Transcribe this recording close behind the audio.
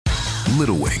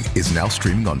Little Wing is now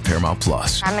streaming on Paramount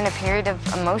Plus. I'm in a period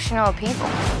of emotional upheaval.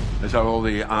 Is that all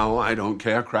the I don't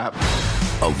care crap?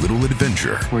 A little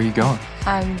adventure. Where are you going?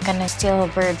 I'm gonna steal a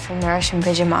bird from the Russian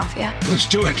pigeon mafia. Let's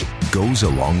do it. Goes a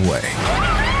long way.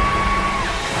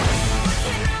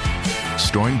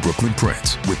 Starring Brooklyn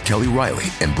Prince with Kelly Riley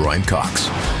and Brian Cox.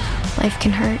 Life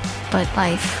can hurt, but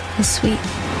life is sweet.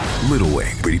 Little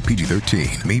Wing, rated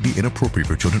PG-13, may be inappropriate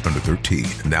for children under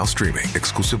 13. Now streaming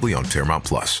exclusively on Paramount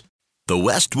Plus. The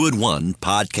Westwood One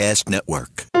Podcast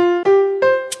Network.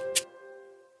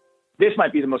 This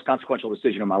might be the most consequential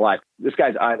decision of my life. This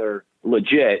guy's either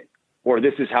legit or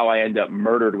this is how I end up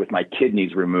murdered with my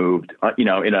kidneys removed, in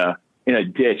a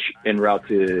ditch en route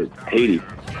to Haiti.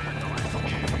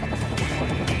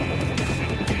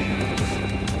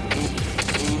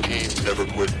 Never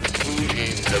quit.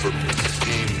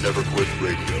 Never quit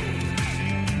radio.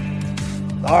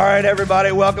 All right,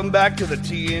 everybody, welcome back to the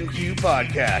TNQ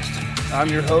podcast. I'm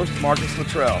your host, Marcus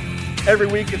Luttrell. Every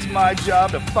week, it's my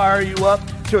job to fire you up,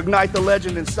 to ignite the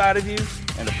legend inside of you,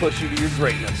 and to push you to your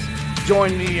greatness.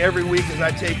 Join me every week as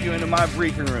I take you into my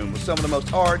briefing room with some of the most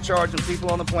hard-charging people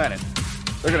on the planet.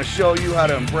 They're going to show you how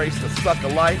to embrace the suck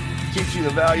of life, teach you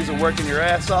the values of working your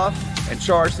ass off, and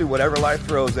charge through whatever life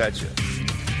throws at you.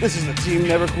 This is the Team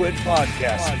Never Quit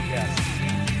podcast.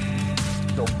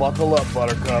 So buckle up,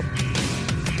 Buttercup.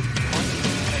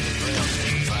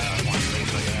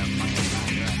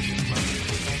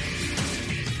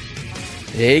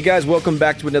 Hey guys, welcome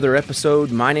back to another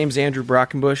episode. My name's Andrew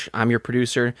Brockenbush. I'm your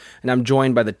producer, and I'm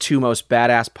joined by the two most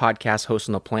badass podcast hosts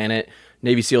on the planet,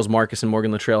 Navy SEALs Marcus and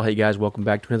Morgan Luttrell. Hey guys, welcome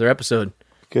back to another episode.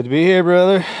 Good to be here,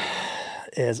 brother.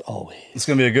 As always. It's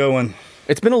going to be a good one.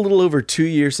 It's been a little over 2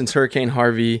 years since Hurricane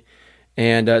Harvey,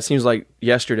 and it seems like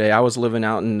yesterday. I was living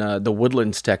out in the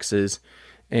Woodlands, Texas,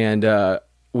 and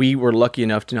we were lucky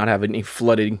enough to not have any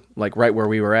flooding like right where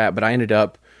we were at, but I ended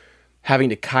up having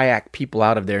to kayak people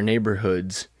out of their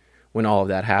neighborhoods when all of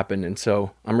that happened. And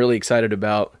so I'm really excited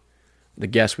about the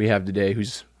guest we have today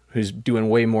who's doing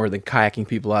way more than kayaking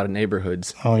people out of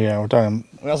neighborhoods. Oh, yeah.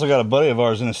 We also got a buddy of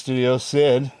ours in the studio,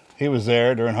 Sid. He was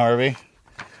there during Harvey.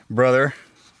 Brother.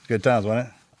 Good times,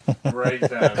 wasn't it? Great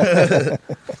time.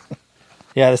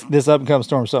 Yeah, this up-and-coming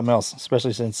storm is something else,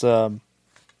 especially since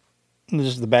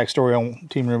just the backstory on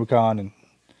Team Rubicon, and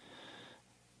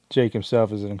Jake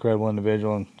himself is an incredible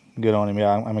individual, and good on him.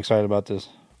 Yeah, I'm excited about this.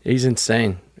 He's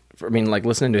insane. I mean, like,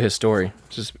 listening to his story,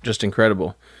 it's just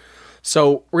incredible.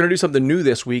 So we're going to do something new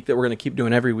this week that we're going to keep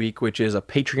doing every week, which is a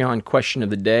Patreon question of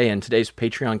the day. And today's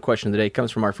Patreon question of the day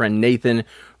comes from our friend Nathan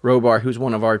Robar, who's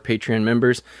one of our Patreon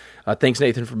members. Thanks,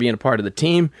 Nathan, for being a part of the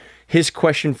team. His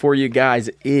question for you guys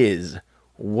is,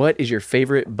 what is your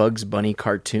favorite Bugs Bunny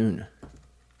cartoon?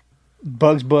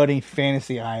 Bugs Bunny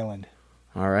Fantasy Island.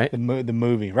 All right. The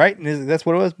movie, right? That's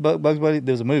what it was? Bugs Bunny,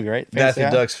 there was a movie, right? Daffy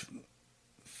Duck's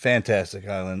Fantastic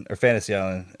Island, or Fantasy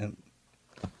Island. And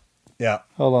yeah.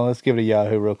 Hold on, let's give it a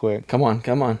Yahoo real quick. Come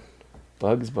on.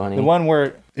 Bugs Bunny. The one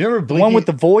where... You remember Blinky? The one with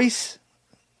the voice?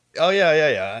 Oh, yeah.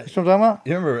 That's what I'm talking about?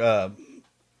 You remember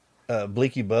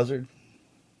Bleaky Buzzard?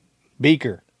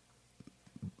 Beaker.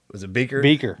 Was it Beaker?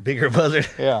 Beaker Buzzard?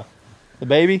 Yeah. The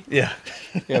baby? Yeah.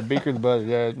 Yeah, Beaker the Buzzard.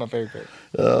 Yeah, it's my favorite character.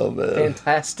 Oh, man.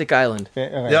 Fantastic Island.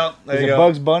 Okay. Yeah, there is you it go.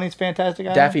 Bugs Bunny's Fantastic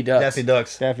Island? Daffy Ducks.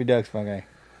 Daffy Ducks. Okay.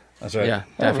 That's right. Yeah,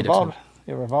 Daffy Ducks.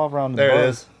 It revolved around the There it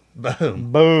bugs. is.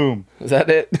 Boom. Boom. Is that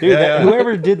it? Dude, Yeah.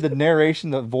 whoever did the narration,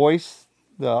 the voice,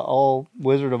 the old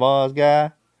Wizard of Oz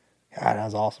guy, God, that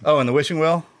was awesome. Oh, and the Wishing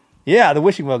Well? Yeah, the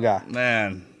Wishing Well guy.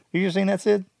 Man. You just seen that,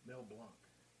 Sid? Mel Blanc.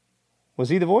 Was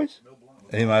he the voice?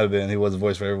 He might have been. He was the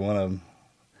voice for every one of them.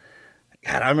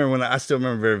 God, I still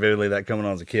remember very vividly that coming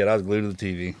on as a kid. I was glued to the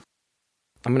TV.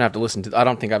 I'm going to have to listen to I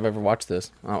don't think I've ever watched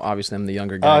this. Obviously, I'm the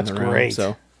younger guy in the room. Great.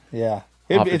 So Yeah.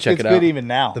 I'll have to check it good out. even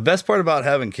now. The best part about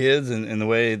having kids and the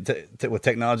way with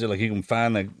technology, like you can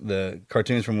find the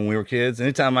cartoons from when we were kids.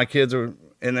 Anytime my kids are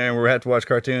in there and we have to watch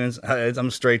cartoons,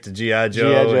 I'm straight to G.I.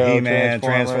 Joe, He-Man,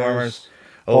 Transformers,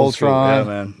 old school. Yeah,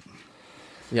 man.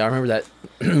 Yeah, I remember that.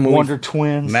 Wonder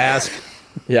Twins. Mask.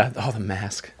 Yeah, the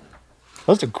Mask.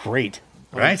 Those are great.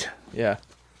 Right? Yeah.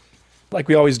 Like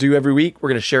we always do every week, we're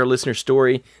going to share a listener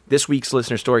story. This week's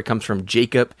listener story comes from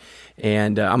Jacob,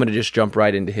 and I'm going to just jump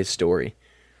right into his story.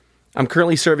 I'm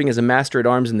currently serving as a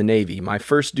Master-at-Arms in the Navy. My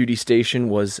first duty station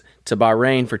was to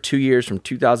Bahrain for 2 years from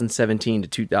 2017 to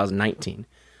 2019.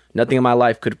 Nothing in my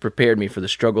life could have prepared me for the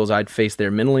struggles I'd face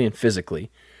there mentally and physically.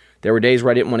 There were days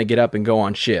where I didn't want to get up and go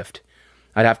on shift.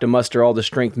 I'd have to muster all the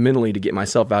strength mentally to get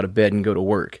myself out of bed and go to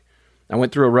work. I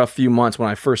went through a rough few months when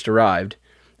I first arrived.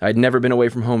 I'd never been away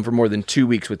from home for more than 2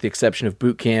 weeks with the exception of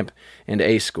boot camp and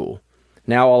A school.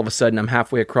 Now all of a sudden I'm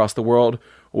halfway across the world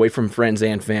away from friends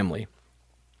and family.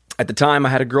 At the time, I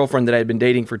had a girlfriend that I had been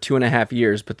dating for 2.5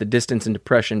 years, but the distance and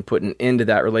depression put an end to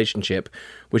that relationship,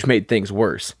 which made things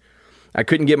worse. I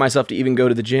couldn't get myself to even go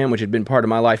to the gym, which had been part of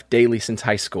my life daily since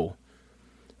high school.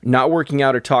 Not working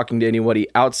out or talking to anybody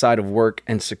outside of work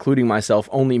and secluding myself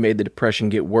only made the depression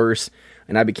get worse,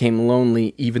 and I became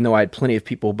lonely even though I had plenty of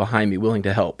people behind me willing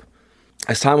to help.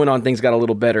 As time went on, things got a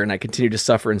little better, and I continued to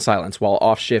suffer in silence while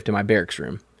off shift in my barracks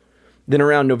room. Then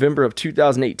around November of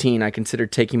 2018, I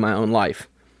considered taking my own life.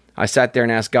 I sat there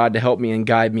and asked God to help me and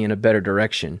guide me in a better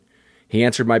direction. He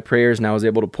answered my prayers, and I was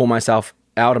able to pull myself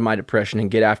out of my depression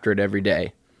and get after it every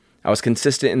day. I was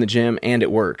consistent in the gym and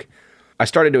at work. I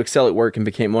started to excel at work and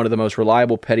became one of the most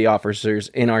reliable petty officers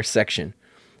in our section.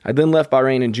 I then left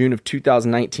Bahrain in June of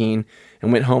 2019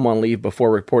 and went home on leave before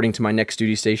reporting to my next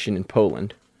duty station in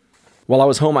Poland. While I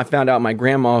was home, I found out my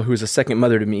grandma, who is a second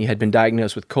mother to me, had been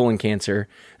diagnosed with colon cancer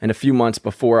and a few months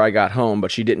before I got home,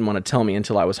 but she didn't want to tell me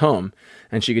until I was home,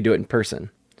 and she could do it in person.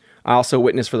 I also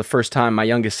witnessed for the first time my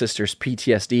youngest sister's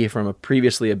PTSD from a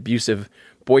previously abusive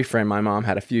boyfriend my mom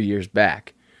had a few years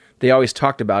back. They always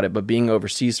talked about it, but being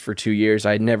overseas for 2 years,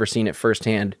 I had never seen it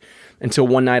firsthand until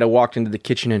one night I walked into the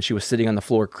kitchen and she was sitting on the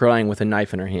floor crying with a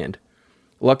knife in her hand.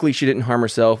 Luckily, she didn't harm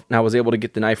herself, and I was able to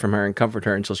get the knife from her and comfort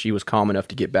her until she was calm enough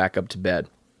to get back up to bed.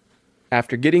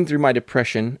 After getting through my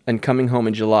depression and coming home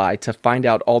in July to find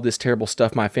out all this terrible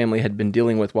stuff my family had been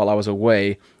dealing with while I was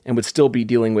away and would still be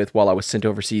dealing with while I was sent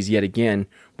overseas yet again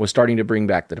was starting to bring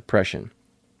back the depression.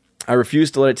 I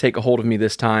refused to let it take a hold of me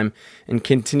this time and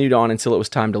continued on until it was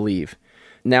time to leave.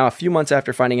 Now, a few months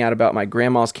after finding out about my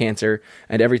grandma's cancer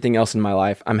and everything else in my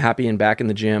life, I'm happy and back in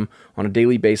the gym on a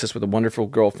daily basis with a wonderful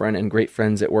girlfriend and great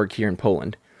friends at work here in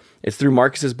Poland. It's through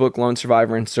Marcus's book, Lone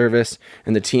Survivor in Service,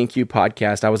 and the T&Q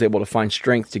podcast, I was able to find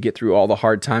strength to get through all the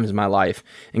hard times in my life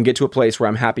and get to a place where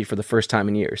I'm happy for the first time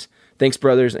in years. Thanks,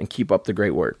 brothers, and keep up the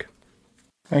great work.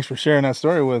 Thanks for sharing that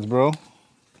story with us, bro.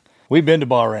 We've been to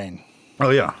Bahrain. Oh,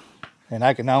 yeah. And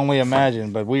I can only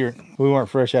imagine, but we weren't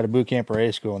fresh out of boot camp or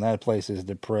A school, and that place is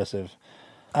depressive.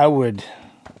 I would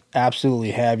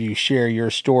absolutely have you share your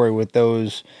story with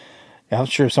those. I'm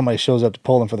sure if somebody shows up to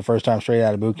Poland for the first time straight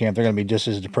out of boot camp, they're going to be just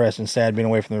as depressed and sad being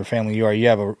away from their family you are.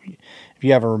 If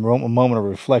you have a moment of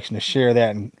reflection to share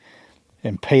that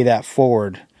and pay that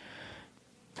forward,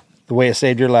 the way it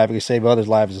saved your life, it could save others'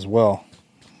 lives as well.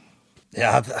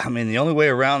 Yeah, I mean, the only way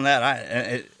around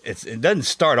that, it doesn't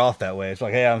start off that way. It's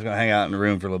like, hey, I'm just going to hang out in the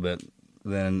room for a little bit,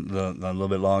 then a little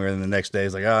bit longer, and the next day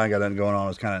it's like, oh, I got nothing going on.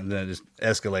 It's kind of, then it just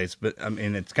escalates. But I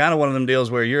mean, it's kind of one of them deals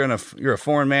where you're a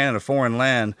foreign man in a foreign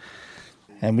land,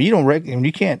 and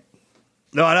you can't.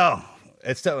 No, I know.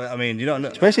 It's tough. I mean, you don't know,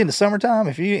 especially in the summertime.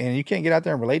 If you can't get out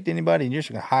there and relate to anybody, and you're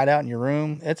just going to hide out in your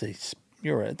room, that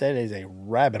is a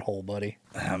rabbit hole, buddy.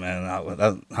 Oh, man,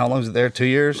 how long is it there? 2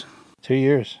 years. 2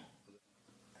 years.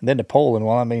 And then to Poland,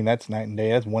 well, I mean, that's night and day.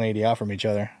 That's 180 out from each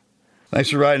other. Thanks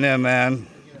for writing in, man.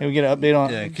 Hey, we get an update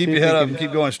on. Yeah, keep your head up and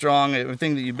keep going strong.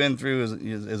 Everything that you've been through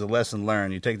is a lesson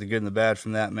learned. You take the good and the bad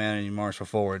from that, man, and you march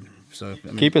forward. So I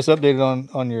mean, keep us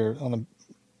updated on the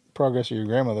progress of your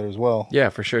grandmother as well. Yeah,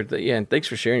 for sure. Yeah, and thanks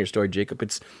for sharing your story, Jacob.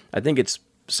 I think it's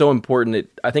so important.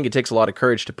 I think it takes a lot of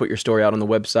courage to put your story out on the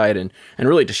website and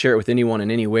really to share it with anyone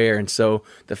and anywhere. And so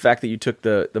the fact that you took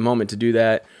the moment to do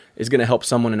that is going to help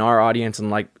someone in our audience.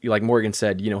 And like Morgan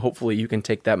said, hopefully you can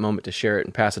take that moment to share it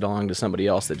and pass it along to somebody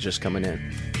else that's just coming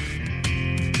in.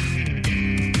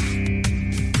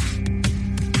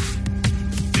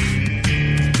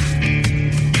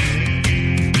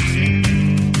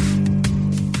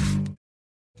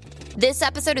 This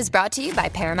episode is brought to you by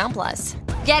Paramount Plus.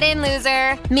 Get in,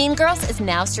 loser! Mean Girls is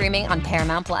now streaming on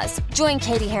Paramount Plus. Join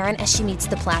Katie Heron as she meets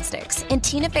the plastics in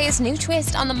Tina Fey's new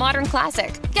twist on the modern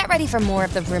classic. Get ready for more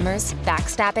of the rumors,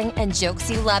 backstabbing, and jokes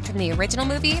you loved from the original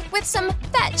movie with some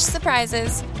fetch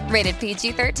surprises. Rated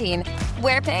PG-13.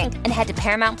 Wear pink and head to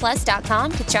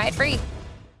ParamountPlus.com to try it free.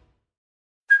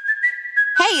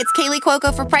 Hey, it's Kaylee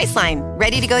Cuoco for Priceline.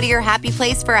 Ready to go to your happy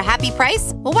place for a happy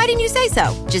price? Well, why didn't you say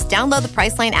so? Just download the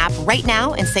Priceline app right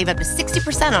now and save up to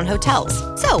 60% on hotels.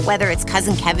 So whether it's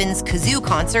Cousin Kevin's Kazoo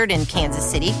Concert in Kansas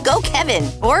City, go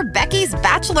Kevin, or Becky's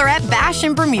Bachelorette Bash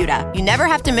in Bermuda, you never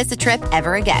have to miss a trip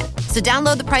ever again. So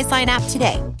download the Priceline app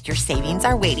today. Your savings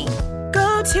are waiting.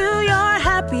 Go to your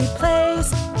happy place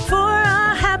for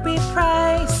a happy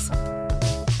price.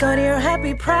 Go to your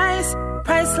happy price,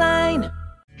 Priceline.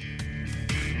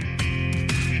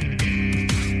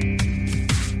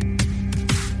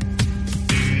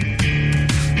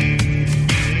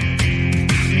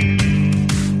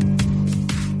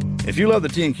 If you love the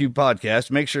T&Q podcast,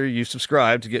 make sure you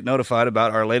subscribe to get notified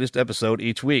about our latest episode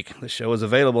each week. The show is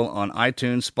available on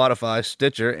iTunes, Spotify,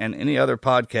 Stitcher, and any other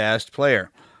podcast player.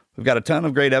 We've got a ton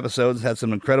of great episodes, had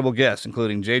some incredible guests,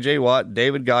 including J.J. Watt,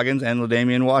 David Goggins, and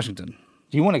LaDamian Washington.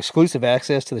 Do you want exclusive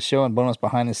access to the show and bonus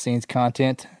behind-the-scenes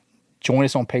content? Join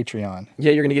us on Patreon.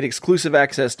 Yeah, you're going to get exclusive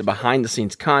access to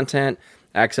behind-the-scenes content,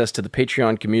 access to the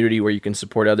Patreon community where you can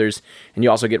support others, and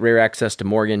you also get rare access to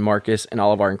Morgan, Marcus, and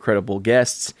all of our incredible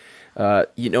guests.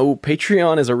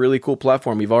 Patreon is a really cool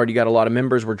platform. We've already got a lot of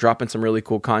members. We're dropping some really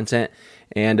cool content,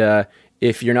 and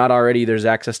if you're not already, there's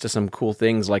access to some cool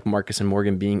things like Marcus and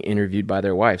Morgan being interviewed by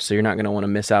their wives, so you're not going to want to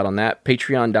miss out on that.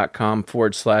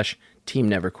 Patreon.com/Team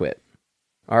Never Quit.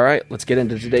 All right, let's get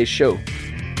into today's show.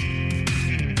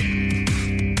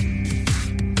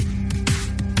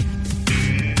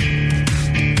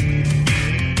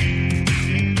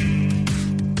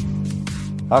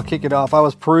 I'll kick it off. I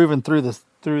was proving through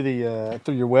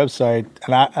your website,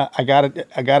 and I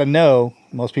gotta know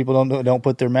most people don't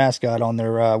put their mascot on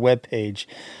their web page.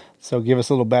 So give us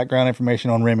a little background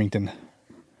information on Remington.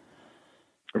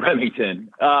 Remington,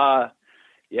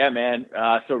 yeah, man.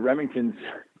 So Remington's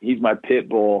he's my pit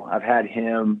bull. I've had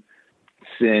him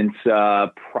since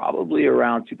probably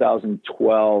around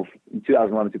 2011,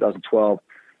 2012.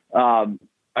 I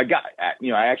got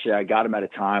him at a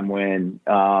time when.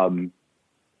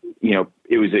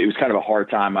 It was kind of a hard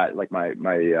time. My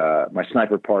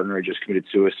sniper partner had just committed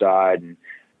suicide, and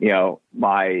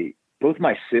both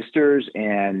my sisters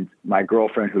and my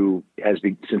girlfriend, who has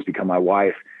since become my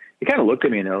wife, they kind of looked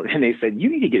at me and they said, "You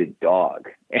need to get a dog."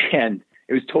 And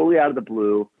it was totally out of the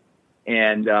blue.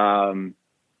 And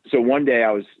so one day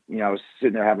I was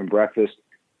sitting there having breakfast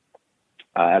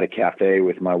at a cafe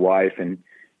with my wife, and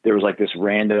there was like this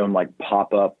random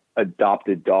pop up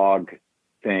adopted dog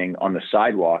thing on the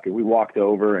sidewalk, and we walked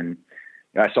over, and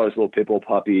I saw this little pit bull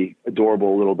puppy,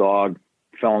 adorable little dog,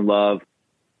 fell in love,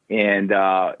 and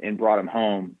brought him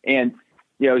home. And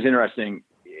it was interesting.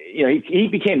 He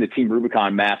became the Team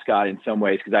Rubicon mascot in some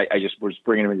ways, because I just was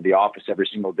bringing him into the office every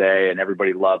single day, and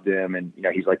everybody loved him, and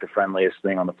he's like the friendliest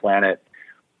thing on the planet.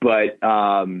 But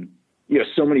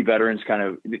so many veterans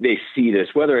they see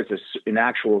this, whether it's an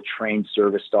actual trained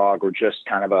service dog or just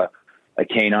kind of a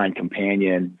canine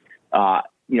companion.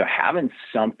 Having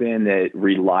something that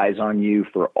relies on you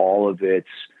for all of its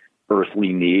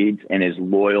earthly needs and is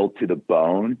loyal to the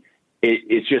bone,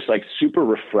 it's just super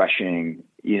refreshing,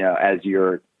 as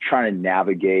you're trying to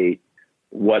navigate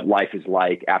what life is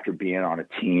like after being on a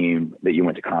team that you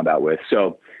went to combat with.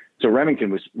 So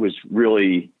Remington was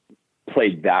really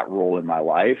played that role in my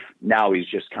life. Now he's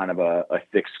just kind of a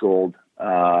thick-skulled,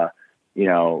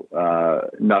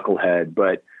 knucklehead,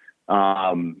 but,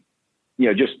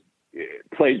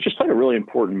 just played a really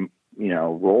important,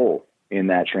 role in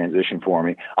that transition for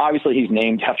me. Obviously he's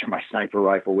named after my sniper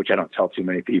rifle, which I don't tell too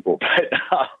many people, but,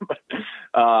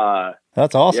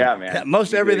 that's awesome. Yeah, man. Yeah,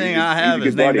 most everything I have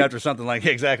is named after something like,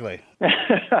 exactly.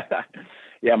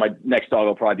 Yeah. My next dog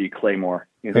will probably be Claymore.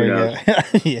 There you go.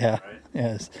 Yeah. Right.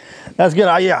 Yes. That's good.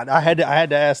 I had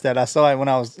to ask that. I saw it when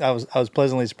I was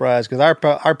pleasantly surprised, because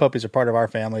our puppies are part of our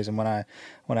families. And when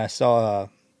I saw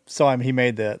him, he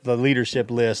made the leadership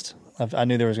list. I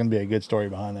knew there was going to be a good story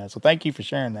behind that. So thank you for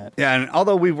sharing that. Yeah, and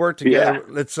although we've worked together,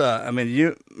 let's.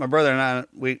 You, my brother and I,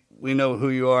 we know who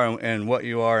you are and what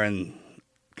you are, and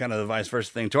kind of the vice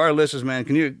versa thing. To our listeners, man,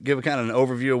 can you give a kind of an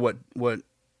overview of what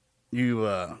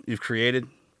you've created?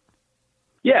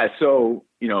 Yeah. So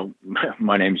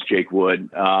my name's Jake Wood.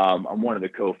 I'm one of the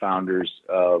co-founders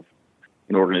of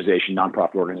an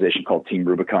nonprofit organization called Team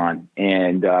Rubicon,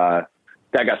 and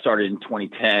that got started in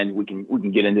 2010. We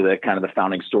can get into the kind of the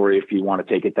founding story if you want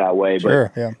to take it that way. Sure,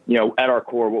 but, at our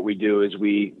core, what we do is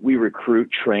we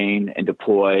recruit, train, and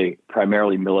deploy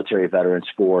primarily military veterans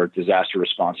for disaster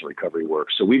response and recovery work.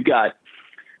 So we've got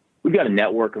a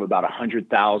network of about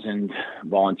 100,000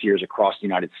 volunteers across the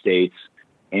United States.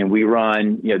 And we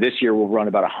run, this year we'll run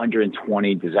about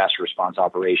 120 disaster response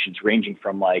operations, ranging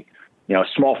from a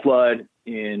small flood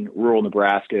in rural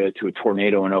Nebraska to a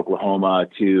tornado in Oklahoma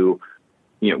to,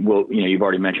 you've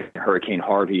already mentioned Hurricane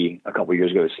Harvey a couple of years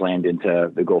ago that slammed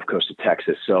into the Gulf Coast of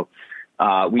Texas. So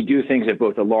we do things at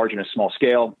both a large and a small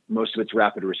scale. Most of it's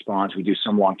rapid response. We do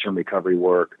some long-term recovery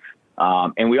work.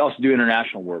 And we also do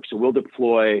international work. So we'll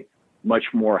deploy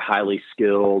much more highly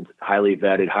skilled, highly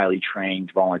vetted, highly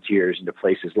trained volunteers into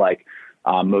places like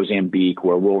Mozambique,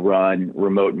 where we'll run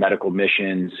remote medical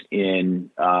missions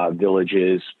in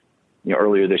villages.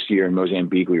 Earlier this year in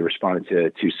Mozambique, we responded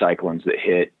to 2 cyclones that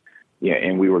hit.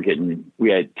 And we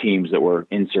had teams that were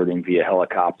inserting via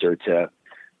helicopter to,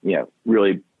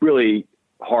 really, really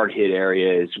hard hit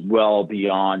areas well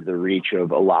beyond the reach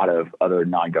of a lot of other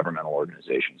non-governmental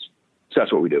organizations. So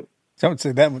that's what we do. So I would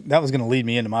say that was going to lead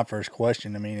me into my first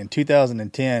question. I mean, in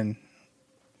 2010,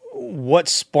 what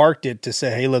sparked it to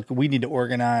say, hey, look, we need to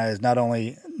organize not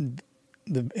only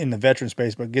in the veteran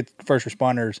space, but get first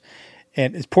responders.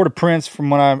 And is Port-au-Prince, from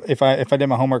what if I did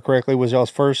my homework correctly, was y'all's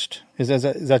first? Is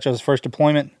that y'all's first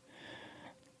deployment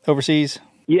overseas?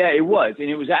 Yeah, it was. And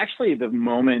it was actually the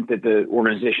moment that the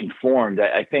organization formed.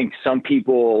 I think some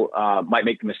people might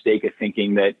make the mistake of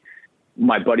thinking that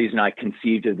my buddies and I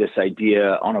conceived of this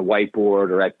idea on a whiteboard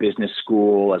or at business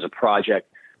school as a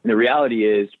project. And the reality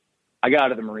is I got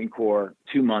out of the Marine Corps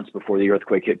 2 months before the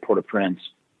earthquake hit Port-au-Prince,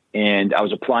 and I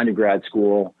was applying to grad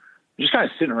school, just kind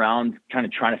of sitting around, kind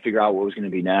of trying to figure out what was going to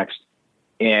be next,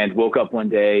 and woke up one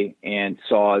day and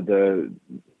saw the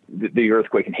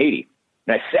earthquake in Haiti.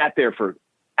 And I sat there for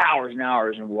hours and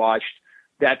hours and watched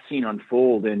that scene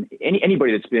unfold. And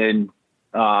anybody that's been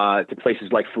to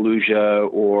places like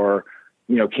Fallujah or,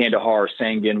 Kandahar or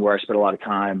Sangin, where I spent a lot of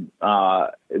time,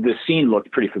 the scene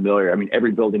looked pretty familiar. I mean,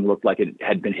 every building looked like it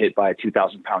had been hit by a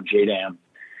 2,000-pound JDAM.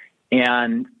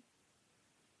 And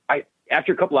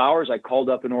after a couple hours, I called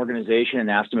up an organization and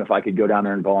asked them if I could go down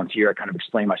there and volunteer. I kind of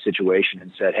explained my situation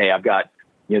and said, hey, I've got,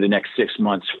 the next 6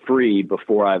 months free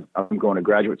before I'm going to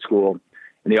graduate school.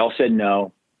 And they all said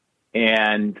no.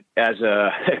 And as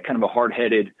a kind of a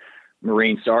hard-headed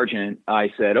Marine sergeant,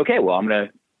 I said, okay, well,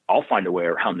 I'll find a way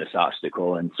around this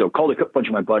obstacle. And so called a bunch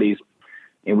of my buddies,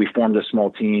 and we formed a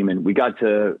small team, and we got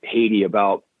to Haiti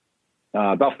about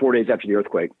 4 days after the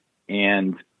earthquake,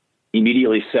 and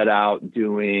immediately set out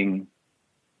doing,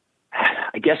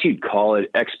 I guess you'd call it,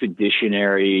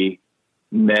 expeditionary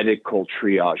medical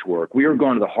triage work. We were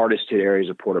going to the hardest hit areas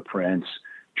of Port-au-Prince,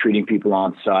 treating people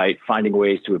on site, finding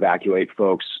ways to evacuate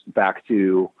folks back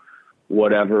to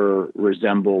whatever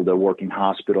resembled a working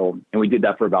hospital. And we did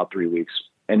that for about 3 weeks.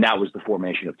 And that was the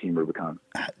formation of Team Rubicon.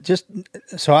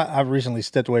 So I've recently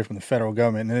stepped away from the federal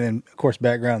government and then, of course,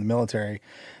 background in the military.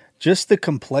 Just the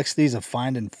complexities of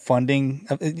finding funding.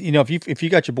 If you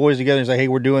got your boys together and say, hey,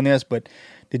 we're doing this, but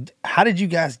how did you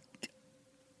guys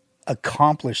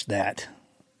accomplish that?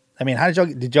 I mean,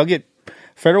 did y'all get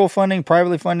federal funding,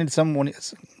 privately funded? Somebody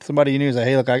you knew was like,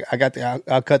 hey, look,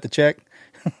 I'll cut the check.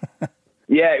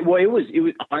 Yeah, well, it was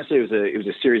honestly, it was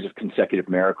a series of consecutive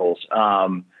miracles.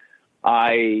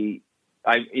 I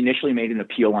initially made an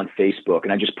appeal on Facebook,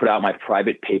 and I just put out my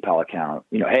private PayPal account.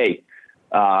 Hey,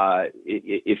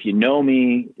 if you know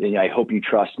me, I hope you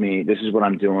trust me. This is what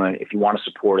I'm doing. If you want to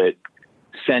support it,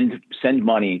 send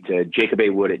money to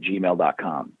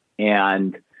jacobawood@gmail.com.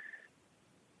 And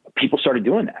people started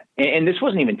doing that. And this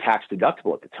wasn't even tax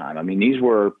deductible at the time. I mean, these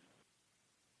were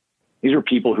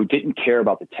people who didn't care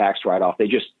about the tax write-off. They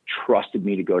just trusted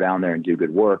me to go down there and do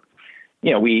good work.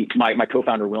 My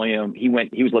co-founder, William, he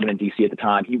was living in DC at the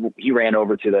time. He ran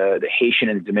over to the Haitian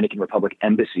and Dominican Republic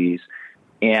embassies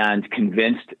and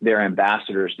convinced their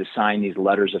ambassadors to sign these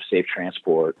letters of safe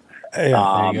transport that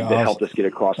helped us get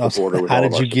across the border. How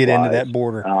did you get into that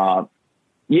border?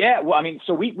 Yeah, well, I mean,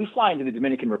 so we fly into the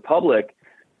Dominican Republic,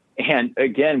 and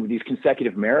again, with these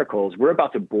consecutive miracles, we're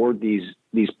about to board these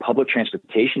public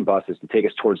transportation buses to take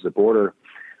us towards the border.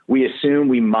 We assume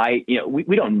we might,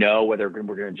 we don't know whether we're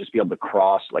going to just be able to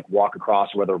walk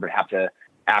across, or whether we're going to have to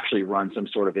actually run some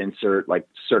sort of insert, like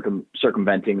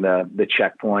circumventing the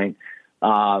checkpoint.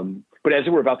 But as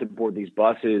we're about to board these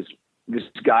buses, this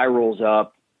guy rolls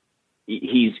up.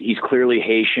 He's clearly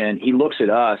Haitian. He looks at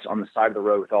us on the side of the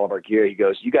road with all of our gear. He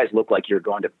goes, "You guys look like you're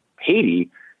going to Haiti,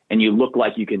 and you look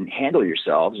like you can handle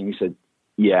yourselves." And we said,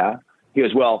 "Yeah." He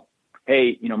goes, "Well,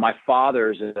 hey, my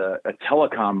father's a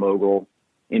telecom mogul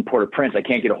in Port-au-Prince. I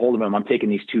can't get a hold of him. I'm taking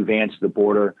these 2 vans to the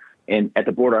border, and at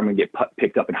the border, I'm going to get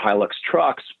picked up in Hilux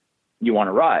trucks. You want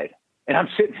to ride?" And I'm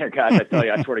sitting there, guys. I tell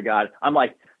you, I swear to God, I'm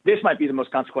like, this might be the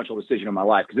most consequential decision of my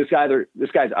life, because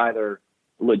this guy's either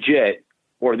legit,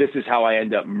 or this is how I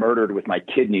end up murdered with my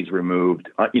kidneys removed,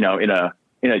 in a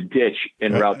ditch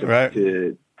en route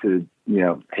to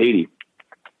Haiti.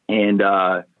 And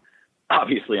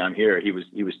obviously, I'm here. He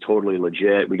was totally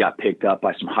legit. We got picked up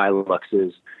by some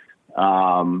Hiluxes,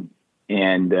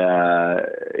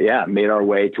 made our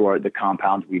way to the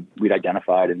compound we'd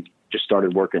identified, and just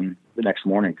started working the next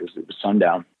morning because it was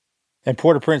sundown. And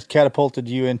Port-au-Prince catapulted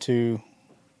you into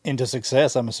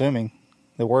success, I'm assuming.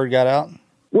 The word got out?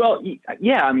 Well,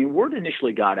 yeah. I mean, word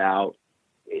initially got out.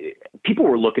 People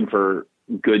were looking for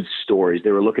good stories. They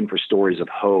were looking for stories of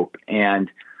hope. And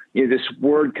this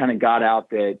word kind of got out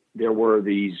that there were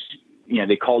these,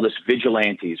 they called us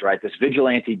vigilantes, right? This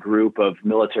vigilante group of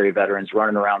military veterans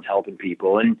running around helping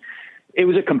people. And it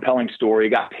was a compelling story.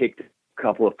 It got picked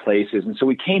couple of places. And so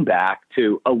we came back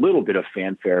to a little bit of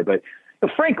fanfare, but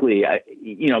frankly,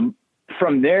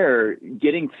 from there,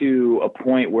 getting to a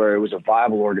point where it was a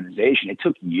viable organization, it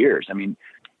took years. I mean,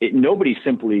 nobody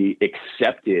simply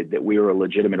accepted that we were a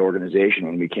legitimate organization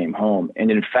when we came home. And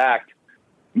in fact,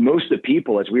 most of the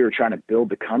people, as we were trying to build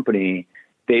the company,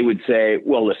 they would say,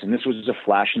 well, listen, this was a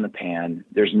flash in the pan.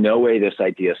 There's no way this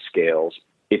idea scales.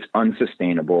 It's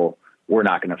unsustainable. We're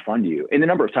not going to fund you. And the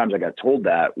number of times I got told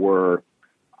that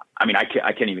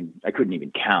I couldn't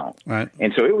even count. Right.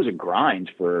 And so it was a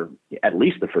grind for at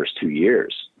least the first 2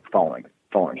 years following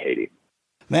Haiti.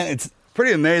 Man, it's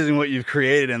pretty amazing what you've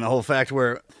created, and the whole fact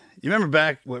where you remember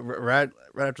back right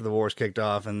after the wars kicked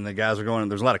off and the guys were going,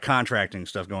 there's a lot of contracting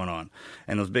stuff going on,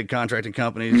 and those big contracting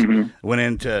companies went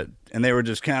into, and they were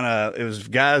just it was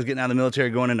guys getting out of the military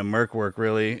going into merc work,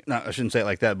 really. No, I shouldn't say it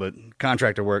like that, but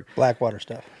contractor work. Blackwater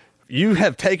stuff. You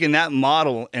have taken that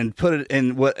model and put it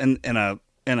in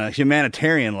a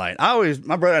humanitarian light.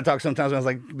 My brother and I talk sometimes, and I was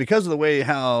like, because of the way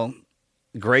how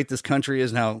great this country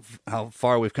is and how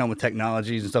far we've come with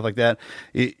technologies and stuff like that,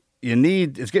 it's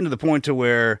getting to the point to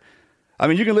where, I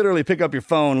mean, you can literally pick up your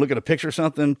phone, look at a picture or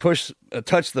something, touch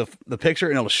the picture,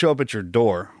 and it'll show up at your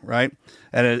door, right?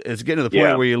 And it's getting to the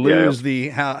point where you lose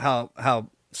how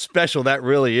special that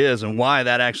really is and why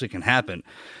that actually can happen.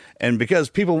 And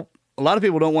because a lot of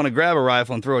people don't want to grab a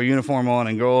rifle and throw a uniform on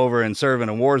and go over and serve in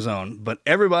a war zone, but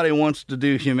everybody wants to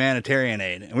do humanitarian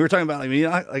aid. And we were talking about,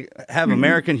 have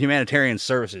American humanitarian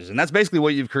services. And that's basically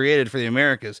what you've created for the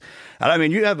Americas. I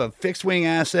mean, you have a fixed wing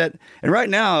asset. And right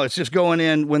now it's just going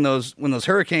in when those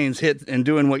hurricanes hit and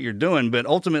doing what you're doing. But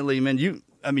ultimately, man, you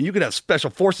could have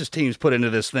special forces teams put into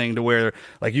this thing to where,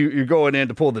 like, you're going in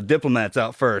to pull the diplomats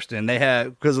out first. And they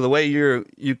have, because of the way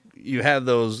you have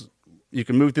those, you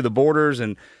can move through the borders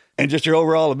and just your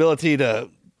overall ability to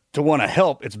want to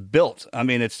help, it's built. I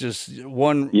mean, it's just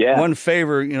one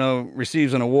favor,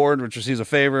 receives an award, which receives a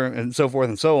favor, and so forth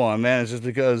and so on, man. It's just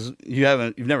because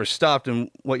you've never stopped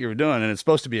in what you were doing, and it's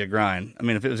supposed to be a grind. I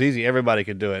mean, if it was easy, everybody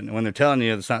could do it. And when they're telling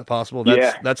you it's not possible,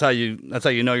 that's how you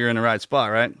know you're in the right spot,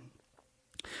 right?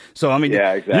 So I mean,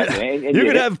 yeah, exactly.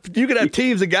 You could have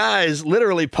teams of guys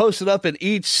literally posted up in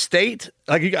each state.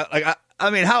 Like you got I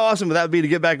mean, how awesome would that be to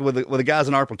get back with the guys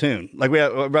in our platoon? Like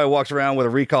everybody walks around with a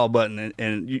recall button,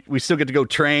 and we still get to go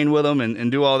train with them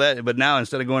and do all that. But now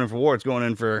instead of going in for war, it's going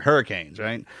in for hurricanes,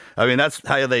 right? I mean, that's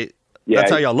how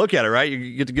y'all look at it, right?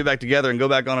 You get to get back together and go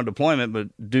back on a deployment, but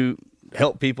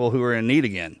help people who are in need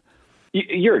again.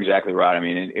 You're exactly right. I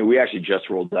mean, and we actually just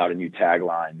rolled out a new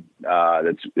tagline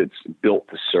that's built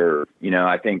to serve.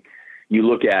 I think you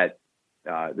look at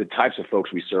the types of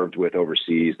folks we served with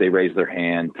overseas, they raised their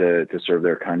hand to serve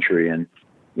their country. And,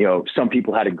 some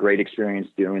people had a great experience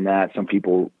doing that. Some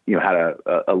people, had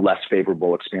a less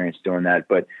favorable experience doing that.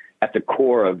 But at the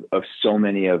core of so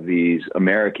many of these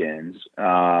Americans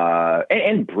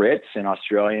and Brits and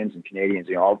Australians and Canadians,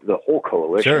 the whole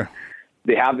coalition, sure,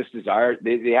 they have this desire.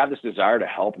 They have this desire to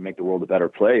help and make the world a better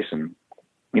place. And,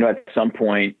 at some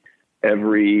point,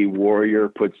 every warrior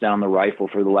puts down the rifle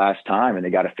for the last time, and they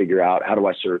got to figure out, how do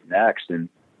I serve next? And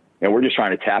we're just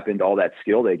trying to tap into all that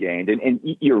skill they gained. And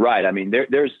you're right. I mean,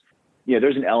 there's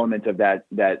an element of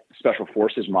that special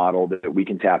forces model that we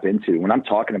can tap into. When I'm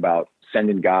talking about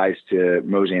sending guys to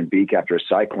Mozambique after a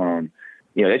cyclone,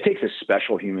 it takes a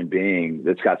special human being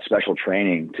that's got special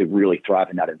training to really thrive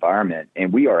in that environment.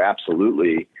 And we are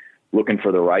absolutely looking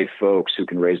for the right folks who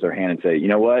can raise their hand and say, you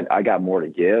know what, I got more to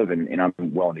give, and I'm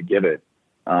willing to give it.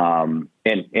 And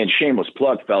shameless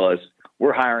plug, fellas,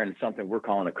 we're hiring something we're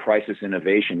calling a crisis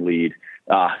innovation lead.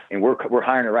 And we're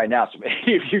hiring it right now. So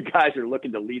if you guys are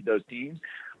looking to lead those teams,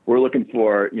 we're looking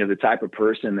for, the type of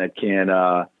person that can,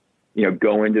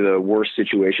 go into the worst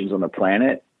situations on the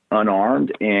planet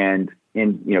unarmed and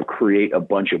create a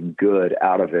bunch of good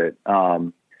out of it.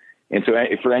 And so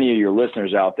for any of your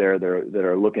listeners out there that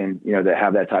are looking, that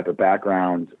have that type of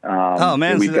background. Oh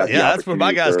man, that's where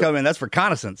my guys come in. That's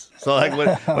reconnaissance. So like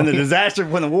when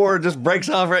the war just breaks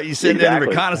off, right? You send in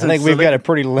reconnaissance. I think we've got a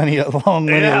pretty long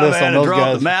linear list on those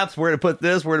guys. The maps, where to put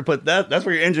this, where to put that. That's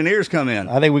where your engineers come in.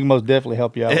 I think we can most definitely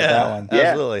help you out with that one. Yeah,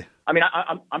 absolutely. I mean,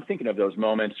 I'm thinking of those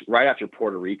moments right after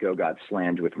Puerto Rico got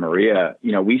slammed with Maria.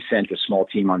 We sent a small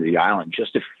team onto the island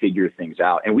just to figure things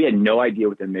out. And we had no idea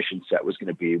what the mission set was going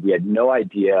to be. We had no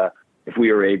idea if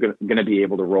we were going to be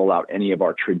able to roll out any of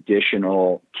our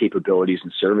traditional capabilities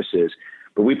and services.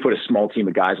 But we put a small team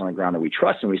of guys on the ground that we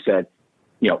trust. And we said,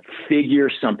 figure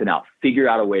something out, figure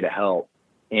out a way to help.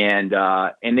 And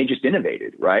they just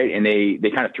innovated, right? And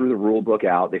they kind of threw the rule book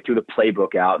out. They threw the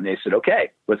playbook out, and they said, okay,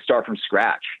 let's start from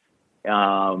scratch.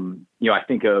 I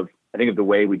think of I think of the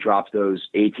way we dropped those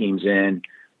A teams in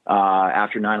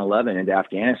after 9/11 into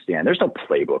Afghanistan. There's no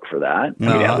playbook for that. I mean,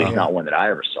 at least not one that I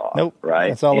ever saw. Nope.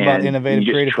 Right. It's all about innovative,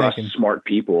 creative trust thinking. Smart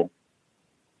people.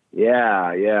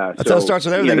 Yeah. That's how it starts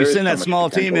with everything. You send so that small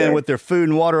team in with their food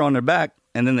and water on their back,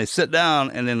 and then they sit down,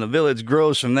 and then the village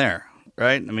grows from there.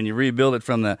 Right? I mean, you rebuild it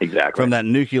from that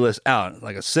nucleus out,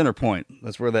 like a center point.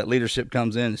 That's where that leadership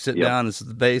comes in. Sit down. This is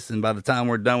the base, and by the time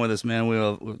we're done with this, man,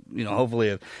 we'll hopefully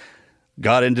have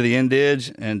got into the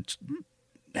indige and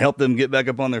help them get back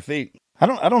up on their feet. I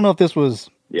don't know if this was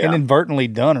inadvertently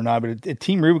done or not, but at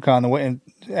Team Rubicon, the way, and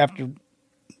after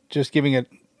just giving it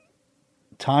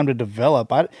time to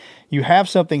develop, you have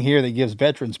something here that gives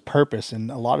veterans purpose.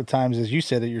 And a lot of times, as you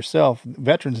said it yourself,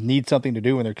 veterans need something to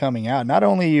do when they're coming out. Not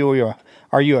only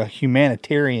are you a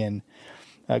humanitarian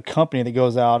company that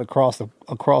goes out across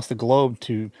the globe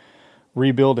to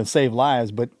rebuild and save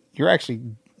lives, but you're actually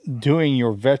doing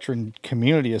your veteran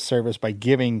community a service by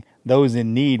giving those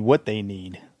in need what they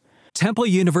need. Temple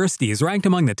University is ranked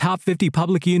among the top 50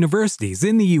 public universities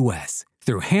in the U.S.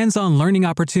 Through hands-on learning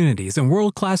opportunities and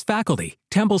world-class faculty,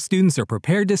 Temple students are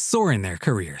prepared to soar in their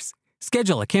careers.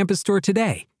 Schedule a campus tour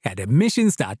today at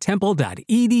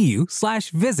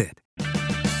admissions.temple.edu/visit.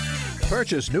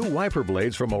 Purchase new wiper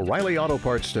blades from O'Reilly Auto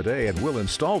Parts today and we'll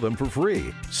install them for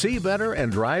free. See better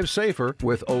and drive safer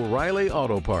with O'Reilly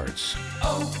Auto Parts.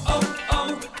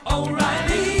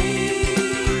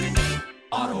 O'Reilly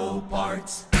Auto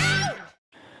Parts.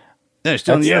 Yeah,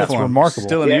 still in the uniform. That's remarkable.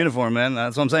 Still in the uniform, man.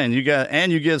 That's what I'm saying.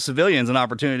 You give civilians an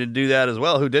opportunity to do that as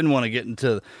well, who didn't want to get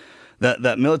into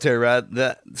that military ride.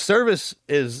 That service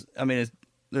is,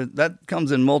 that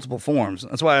comes in multiple forms.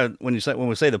 That's why when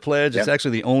we say the pledge, it's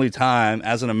actually the only time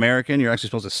as an American you're actually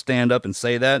supposed to stand up and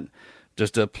say that,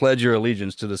 just to pledge your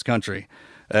allegiance to this country.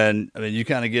 And you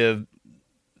kind of give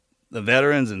the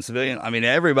veterans and civilian,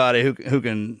 everybody who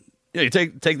can, you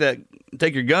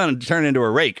take your gun and turn it into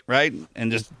a rake, right?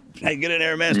 And just get in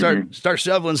there, man. Start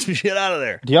shoveling some shit out of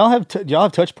there. Do y'all have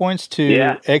touch points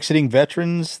to exiting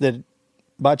veterans that,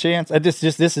 by chance? This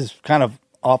is kind of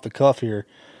off the cuff here.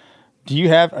 Do you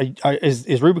have is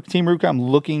Team Rubicon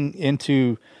looking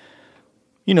into?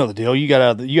 You know the deal. You got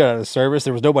out of the service.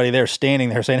 There was nobody there standing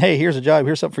there saying, "Hey, here's a job.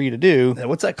 Here's something for you to do."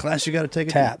 What's that class you got to take?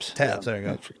 TAPS. TAPS. There you go.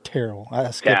 That's terrible.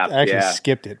 I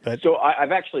skipped it. But so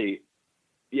I've actually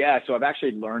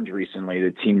learned recently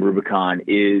that Team Rubicon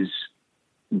is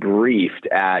briefed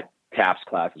at TAPS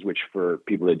classes, which for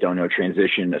people that don't know,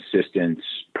 Transition Assistance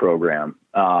Program,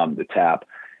 the TAP.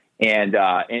 And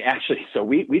actually, so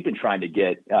we've been trying to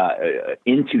get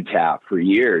into TAP for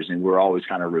years, and we're always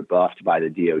kind of rebuffed by the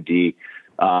DOD.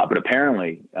 But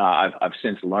apparently, I've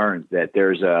since learned that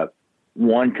there's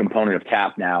one component of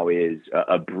TAP now is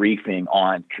a briefing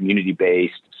on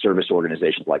community-based service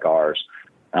organizations like ours.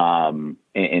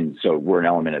 And so we're an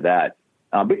element of that.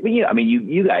 But yeah,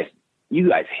 you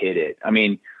guys hit it.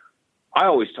 I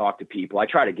always talk to people. I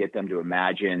try to get them to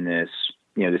imagine this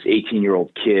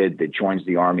 18-year-old kid that joins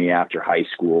the Army after high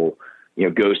school,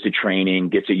 goes to training,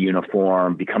 gets a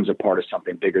uniform, becomes a part of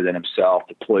something bigger than himself,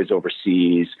 deploys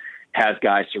overseas, has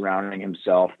guys surrounding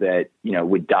himself that,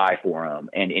 would die for him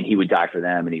and he would die for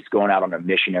them. And he's going out on a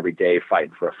mission every day,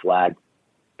 fighting for a flag.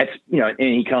 That's, and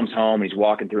he comes home and he's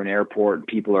walking through an airport and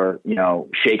people are,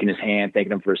 shaking his hand,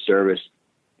 thanking him for his service.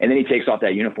 And then he takes off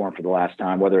that uniform for the last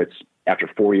time, whether it's after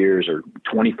 4 years or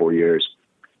 24 years.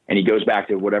 And he goes back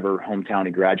to whatever hometown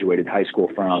he graduated high school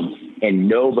from, and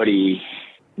nobody,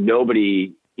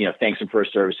 thanks him for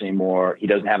his service anymore. He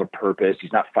doesn't have a purpose.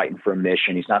 He's not fighting for a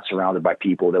mission. He's not surrounded by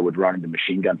people that would run into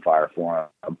machine gun fire for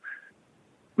him.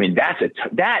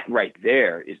 That right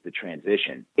there is the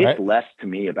transition. It's less to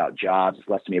me about jobs. It's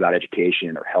less to me about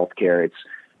education or healthcare. It's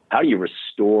how do you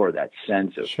restore that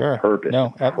sense of purpose,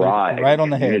 pride, right on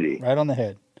the head. Right on the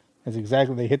head. That's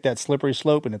exactly. They hit that slippery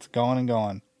slope, and it's gone and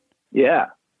gone. Yeah.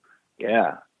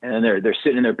 And then they're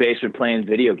sitting in their basement playing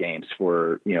video games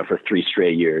for 3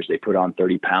 straight years. They put on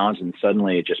 30 pounds, and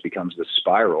suddenly it just becomes this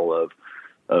spiral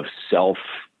of self.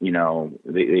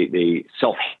 They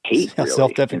self-hate, really,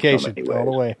 self-defecation all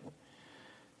the way.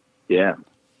 Yeah.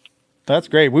 That's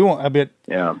great. We won't. I bet.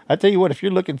 Yeah. I tell you what, if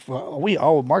you're looking for,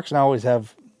 Marks and I always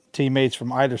have teammates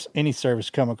from any service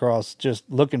come across just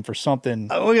looking for something.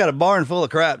 We got a barn full of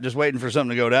crap just waiting for something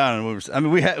to go down.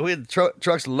 And we had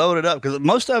trucks loaded up because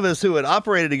most of us who had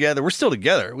operated together, we're still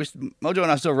together. Mojo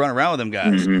and I still run around with them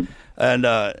guys. Mm-hmm. And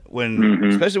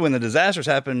especially when the disasters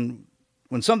happen,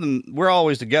 we're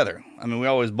always together. We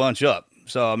always bunch up.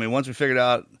 So, once we figured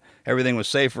out everything was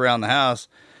safe around the house,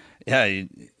 you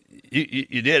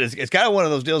did. It's kind of one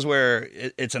of those deals where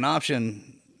it's an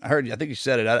option. I think you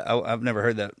said it. I've never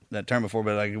heard that term before,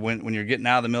 but like when you're getting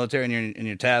out of the military and you're in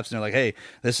your TAPS and they're like, hey,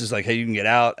 this is like, hey, you can get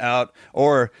out,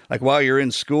 or like while you're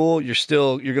in school, you're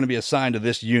going to be assigned to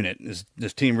this unit,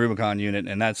 this Team Rubicon unit.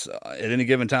 And that's at any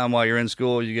given time while you're in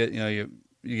school, you get,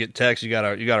 you get text, you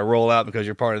gotta roll out because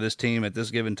you're part of this team at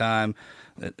this given time.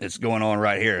 It's going on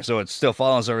right here. So it's still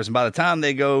following service. And by the time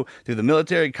they go through the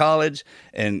military, college,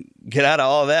 and get out of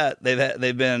all that,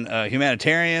 they've been a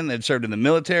humanitarian. They've served in the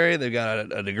military. They've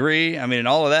got a degree. I mean, and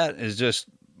all of that is just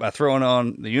by throwing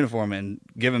on the uniform and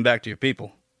giving back to your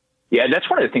people. Yeah, that's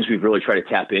one of the things we've really tried to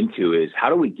tap into is how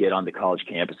do we get on the college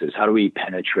campuses? How do we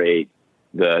penetrate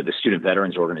the student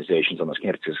veterans organizations on those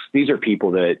campuses? These are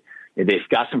people that they've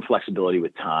got some flexibility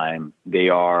with time. They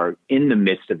are in the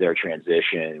midst of their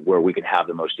transition where we can have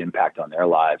the most impact on their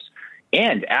lives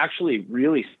and actually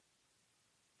really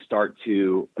start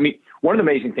to, one of the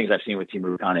amazing things I've seen with Team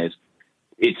Rubicon is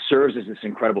it serves as this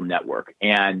incredible network.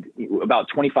 And about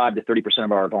 25 to 30%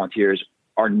 of our volunteers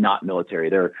are not military.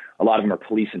 A lot of them are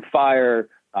police and fire,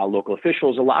 local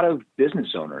officials, a lot of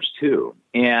business owners too.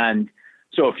 And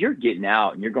so if you're getting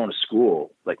out and you're going to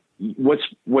school, like what's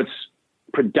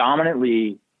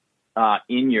predominantly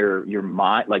in your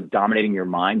mind, like dominating your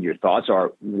mind, your thoughts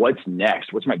are, what's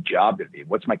next? What's my job going to be?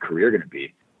 What's my career going to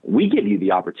be? We give you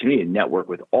the opportunity to network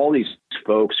with all these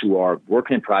folks who are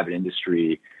working in private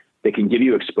industry. They can give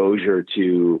you exposure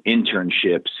to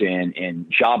internships and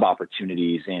job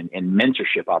opportunities and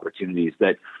mentorship opportunities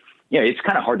that, it's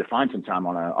kind of hard to find sometime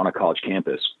on a college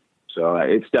campus. So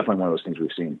it's definitely one of those things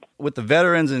we've seen. With the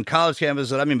veterans and college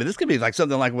campuses, but this could be like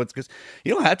something like because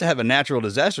you don't have to have a natural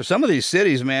disaster. Some of these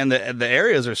cities, man, the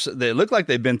areas they look like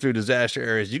they've been through disaster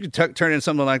areas. You could turn in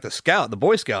something like the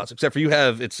Boy Scouts, except for you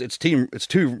have it's Team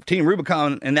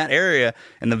Rubicon in that area,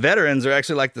 and the veterans are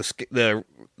actually like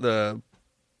the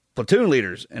platoon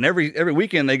leaders, and every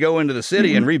weekend they go into the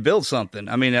city and rebuild something.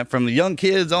 From the young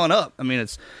kids on up.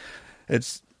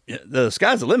 It's the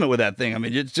sky's the limit with that thing.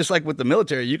 It's just like with the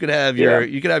military. You could have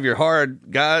your hard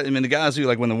guys. The guys who,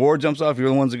 like, when the war jumps off, you're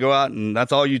the ones that go out and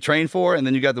that's all you train for. And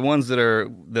then you got the ones that are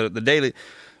the daily.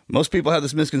 Most people have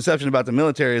this misconception about the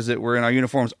military is that we're in our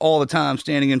uniforms all the time,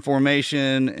 standing in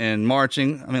formation and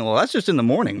marching. Well, that's just in the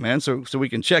morning, man. So we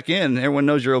can check in. Everyone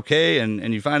knows you're okay,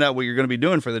 and you find out what you're going to be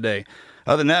doing for the day.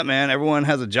 Other than that, man, everyone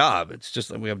has a job. It's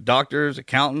just like we have doctors,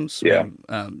 accountants. Yeah.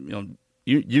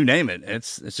 You name it.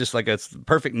 It's just like it's the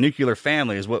perfect nuclear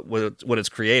family is what it's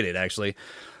created, actually.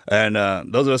 And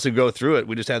those of us who go through it,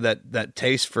 we just have that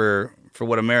taste for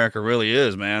what America really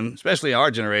is, man. Especially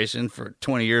our generation, for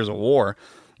 20 years of war,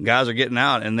 guys are getting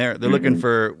out and they're looking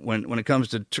for when it comes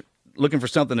to looking for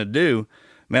something to do.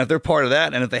 Man, if they're part of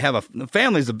that, and if they have the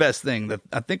family's the best thing.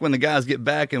 I think when the guys get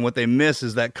back and what they miss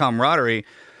is that camaraderie,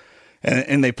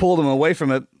 and they pull them away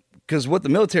from it. Because what the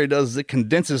military does is it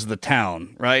condenses the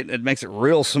town, right? It makes it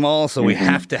real small, so we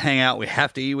have to hang out, we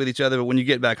have to eat with each other. But when you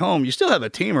get back home, you still have a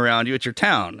team around you at your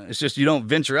town. It's just you don't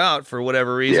venture out for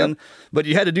whatever reason. Yep. But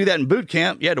you had to do that in boot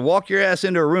camp. You had to walk your ass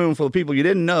into a room full of people you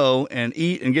didn't know and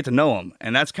eat and get to know them.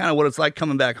 And that's kind of what it's like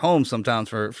coming back home sometimes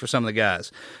for some of the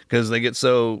guys, because they get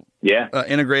so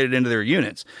integrated into their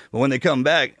units. But when they come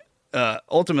back,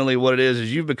 ultimately what it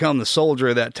is you've become the soldier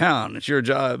of that town. It's your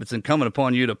job. It's incumbent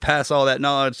upon you to pass all that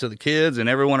knowledge to the kids and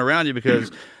everyone around you, because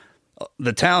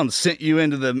the town sent you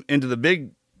into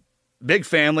the big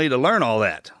family to learn all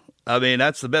that.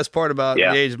 That's the best part about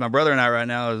the age of my brother and I right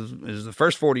now is the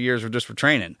first 40 years were just for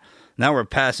training. Now we're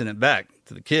passing it back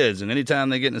to the kids. And anytime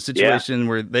they get in a situation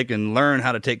where they can learn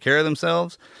how to take care of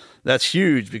themselves, that's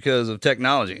huge because of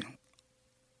technology.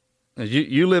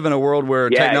 You live in a world where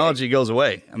technology goes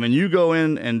away. You go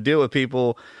in and deal with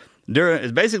people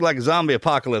it's basically like a zombie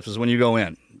apocalypse is when you go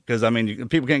in, because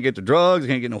people can't get the drugs, they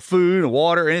can't get no food or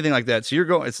water or anything like that. So you're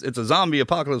going. It's a zombie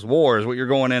apocalypse war is what you're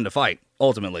going in to fight.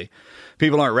 Ultimately,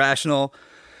 people aren't rational.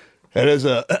 It is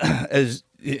that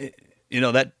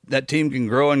team can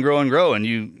grow and grow and grow, and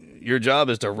your job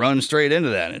is to run straight into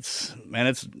that. It's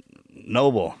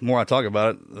noble. The more I talk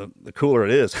about it, the cooler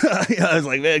it is. I was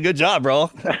like, man, good job, bro.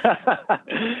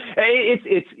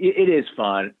 It is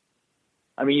fun.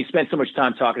 You spend so much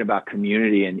time talking about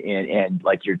community and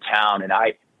like your town, and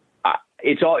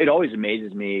it always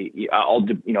amazes me. I'll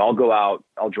go out,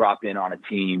 I'll drop in on a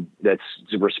team that's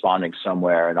responding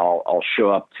somewhere, and I'll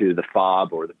show up to the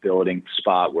fob or the building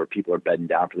spot where people are bedding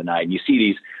down for the night, and you see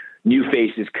these new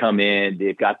faces come in.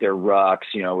 They've got their rucks,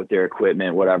 with their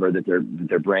equipment, whatever that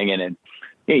they're bringing, and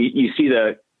you see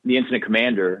the incident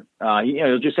commander.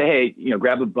 He'll just say, "Hey,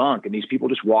 grab a bunk," and these people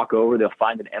just walk over. They'll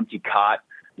find an empty cot.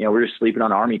 We're just sleeping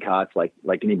on army cots like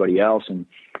anybody else, and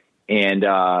And,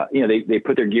 they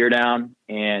put their gear down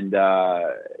and,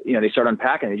 they start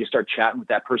unpacking. They just start chatting with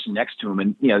that person next to them.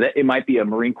 And, it might be a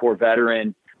Marine Corps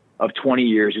veteran of 20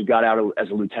 years who got out as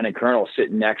a lieutenant colonel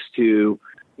sitting next to,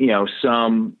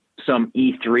 some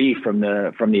E3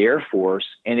 from the Air Force.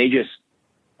 And they just,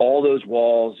 all those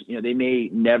walls, they may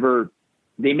never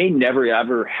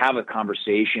ever have a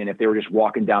conversation if they were just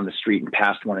walking down the street and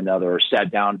passed one another or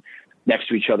sat down next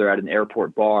to each other at an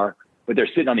airport bar, but they're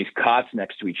sitting on these cots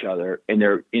next to each other and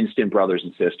they're instant brothers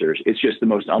and sisters. It's just the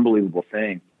most unbelievable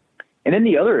thing. And then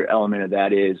the other element of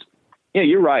that is,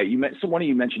 you're right. One of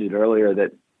you mentioned it earlier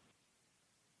that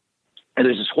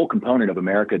there's this whole component of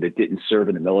America that didn't serve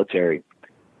in the military.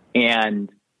 And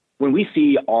when we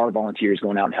see our volunteers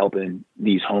going out and helping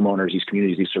these homeowners, these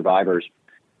communities, these survivors,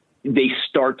 they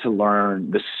start to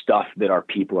learn the stuff that our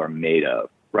people are made of,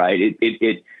 right?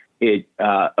 It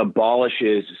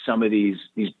abolishes some of these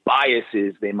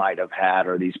biases they might have had,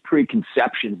 or these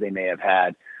preconceptions they may have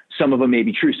had. Some of them may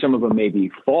be true, some of them may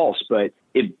be false, but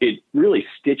it really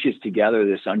stitches together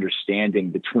this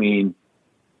understanding between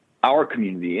our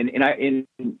community. And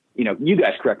you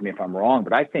guys correct me if I'm wrong,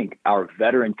 but I think our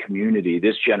veteran community,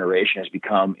 this generation, has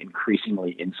become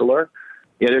increasingly insular.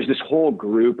 There's this whole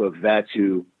group of vets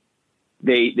who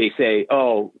they say,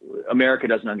 oh, America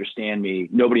doesn't understand me.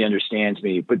 Nobody understands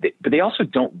me. But they also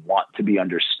don't want to be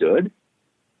understood.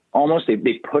 Almost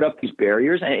they put up these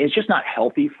barriers, and it's just not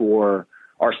healthy for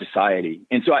our society.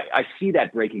 And so I see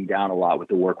that breaking down a lot with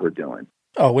the work we're doing.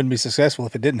 Oh, it wouldn't be successful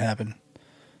if it didn't happen.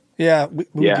 Yeah,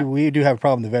 we do have a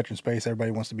problem in the veteran space. Everybody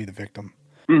wants to be the victim.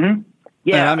 Mm-hmm.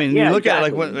 Yeah, you look at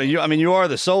it like you are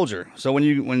the soldier. So when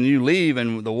you leave,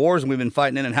 and the wars we've been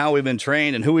fighting in, and how we've been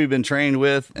trained, and who we've been trained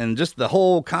with, and just the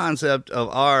whole concept of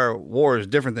our war is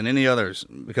different than any others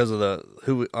because of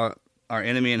who our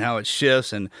enemy and how it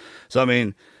shifts. And so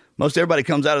most everybody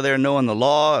comes out of there knowing the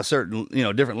law, a certain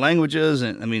different languages,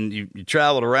 and you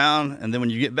traveled around, and then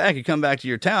when you get back, you come back to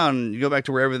your town, and you go back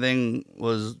to where everything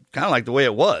was kind of like the way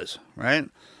it was, right?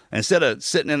 Instead of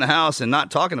sitting in the house and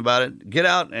not talking about it, get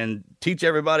out and teach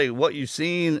everybody what you've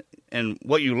seen and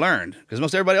what you learned. Because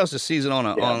most everybody else just sees it on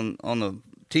the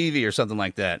TV or something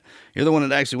like that. You're the one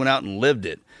that actually went out and lived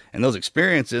it. And those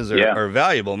experiences are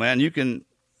valuable, man. You can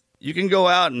go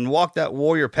out and walk that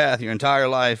warrior path your entire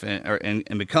life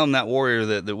and become that warrior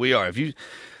that we are.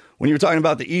 When you were talking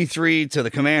about the E3 to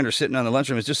the commander sitting on the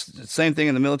lunchroom, it's just the same thing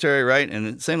in the military, right?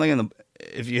 And the same thing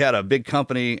if you had a big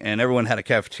company and everyone had a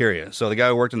cafeteria. So the guy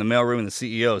who worked in the mailroom and the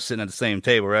CEO is sitting at the same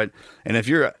table, right? And if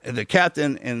you're the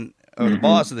captain or the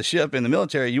boss of the ship in the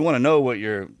military, you want to know what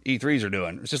your E3s are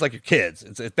doing. It's just like your kids.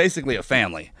 It's basically a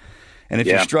family. And if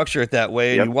you structure it that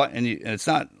way, and it's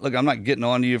not, look, I'm not getting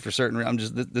on to you for certain.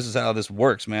 This is how this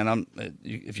works, man.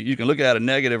 If you can look at it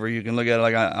negative, or you can look at it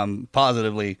like I'm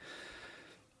positively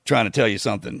trying to tell you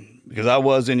something, because I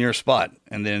was in your spot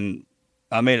and then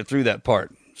I made it through that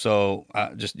part. So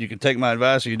you can take my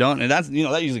advice or you don't. And that's,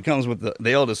 that usually comes with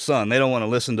the eldest son. They don't want to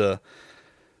listen to,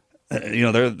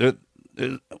 they're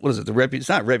what is it? It's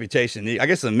not reputation. I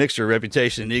guess it's a mixture of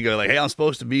reputation and ego. Like, hey, I'm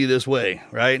supposed to be this way,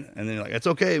 right? And then it's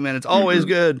okay, man. It's always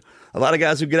good. A lot of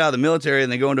guys who get out of the military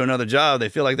and they go into another job, they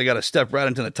feel like they got to step right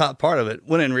into the top part of it.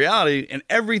 When in reality, in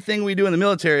everything we do in the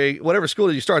military, whatever school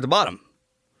did you start at the bottom?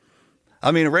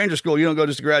 A Ranger school, you don't go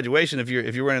just to graduation if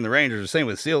you're running the Rangers. The same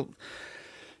with SEAL.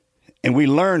 And we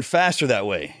learn faster that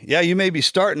way. Yeah, you may be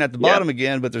starting at the bottom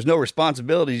again, but there's no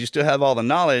responsibilities. You still have all the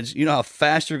knowledge. You know how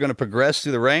fast you're going to progress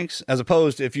through the ranks, as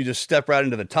opposed to if you just step right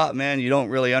into the top, man, you don't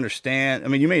really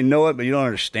understand. You may know it, but you don't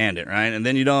understand it, right? And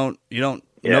then you don't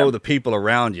know the people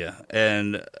around you.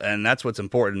 And that's what's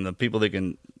important, the people that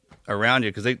can around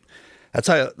you, because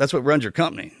that's what runs your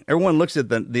company. Everyone looks at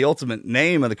the ultimate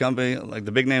name of the company, like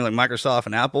the big name like Microsoft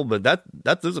and Apple, but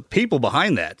there's a people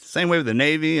behind that. Same way with the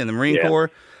Navy and the Marine Corps.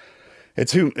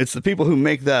 It's the people who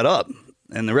make that up,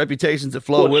 and the reputations that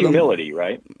flow with humility, them.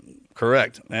 Right?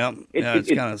 Correct. Yeah, it's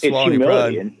kind of swallowing your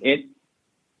pride. And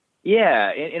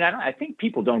I think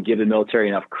people don't give the military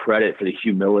enough credit for the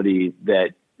humility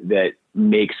that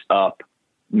makes up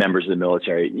members of the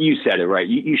military. You said it right.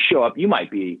 You show up. You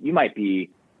might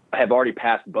have already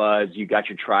passed BUD/S. You got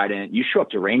your trident. You show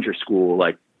up to Ranger school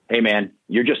like, hey man,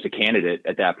 you're just a candidate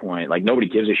at that point. Like nobody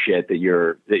gives a shit that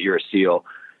you're a SEAL.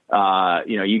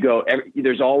 You go,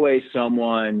 there's always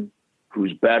someone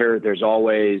who's better. There's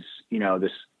always,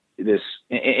 this,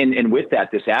 and with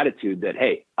that, this attitude that,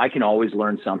 hey, I can always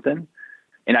learn something.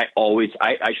 And I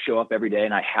show up every day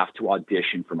and I have to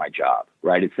audition for my job,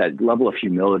 right? It's that level of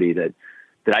humility that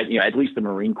I, at least the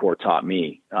Marine Corps taught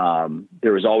me.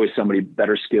 There was always somebody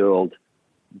better skilled,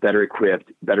 better equipped,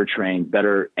 better trained,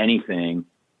 better anything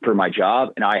for my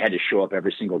job, and I had to show up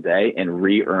every single day and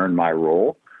re-earn my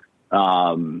role.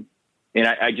 And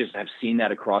I just have seen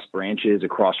that across branches,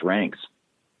 across ranks.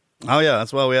 Oh yeah,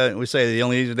 that's why we say the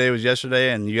only easy day was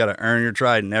yesterday, and you got to earn your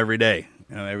trident every day.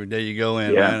 Every day you go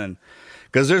in, man, and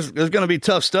because there's going to be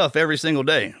tough stuff every single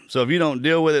day. So if you don't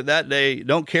deal with it that day,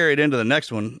 don't carry it into the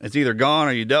next one. It's either gone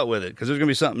or you dealt with it, because there's going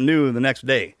to be something new the next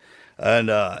day. And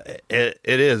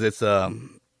it's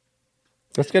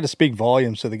that's got to speak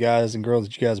volumes to the guys and girls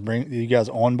that you guys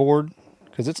on board,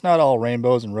 because it's not all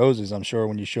rainbows and roses, I'm sure,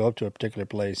 when you show up to a particular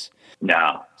place.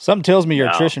 No. Something tells me your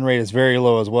attrition rate is very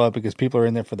low as well, because people are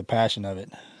in there for the passion of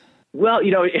it. Well,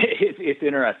 it's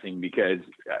interesting because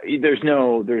there's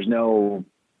no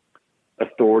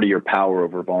authority or power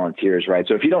over volunteers, right?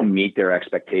 So if you don't meet their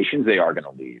expectations, they are going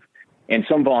to leave. And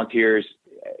some volunteers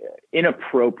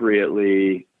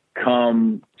inappropriately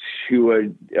come to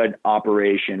an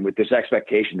operation with this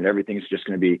expectation that everything's just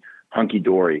going to be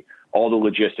hunky-dory. All the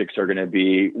logistics are going to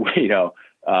be,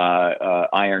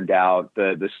 ironed out.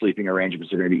 The sleeping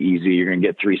arrangements are going to be easy. You're going to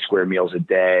get 3 square meals a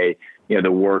day. The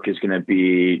work is going to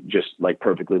be just like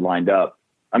perfectly lined up.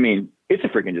 I mean, it's a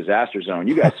freaking disaster zone.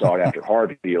 You guys saw it after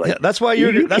Harvey. That's why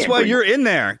you're in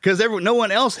there, because no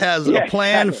one else has a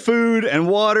plan, food and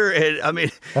water.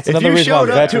 And that's if you showed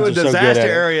up to a disaster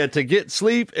area to get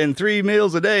sleep and 3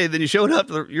 meals a day, then you showed up.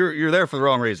 You're there for the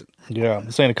wrong reason. Yeah,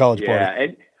 this ain't a college party. Yeah,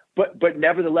 but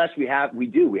nevertheless, we have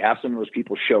some of those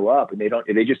people show up, and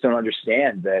they just don't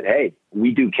understand that. Hey,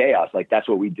 we do chaos. Like, that's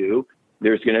what we do.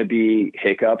 There's going to be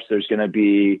hiccups. There's going to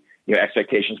be,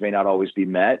 expectations may not always be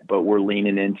met, but we're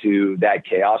leaning into that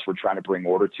chaos. We're trying to bring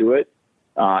order to it.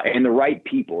 And the right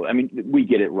people, we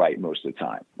get it right most of the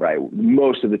time, right?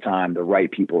 Most of the time, the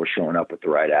right people are showing up with the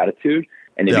right attitude,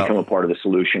 and they become a part of the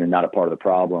solution and not a part of the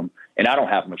problem. And I don't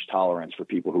have much tolerance for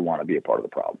people who want to be a part of the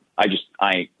problem.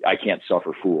 I can't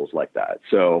suffer fools like that.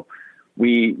 So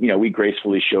we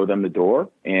gracefully show them the door,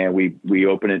 and we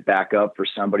open it back up for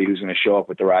somebody who's going to show up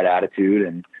with the right attitude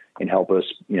and help us,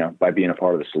 by being a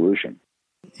part of the solution.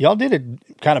 Y'all did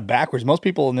it kind of backwards. Most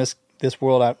people in this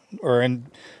world or in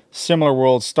similar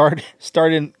worlds start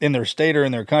in their state or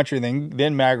in their country, and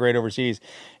then migrate overseas.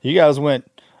 You guys went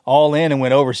all in and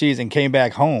went overseas and came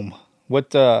back home.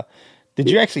 What did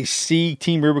you actually see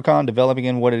Team Rubicon developing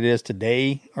in what it is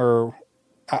today? Or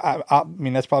I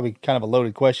mean, that's probably kind of a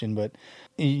loaded question, but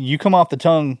you come off the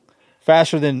tongue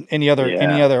faster than any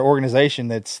other organization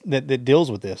that deals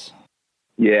with this.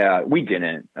 Yeah, we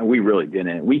didn't. We really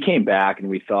didn't. We came back and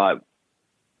we thought,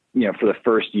 for the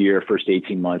first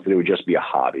 18 months, that it would just be a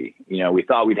hobby. We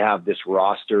thought we'd have this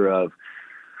roster of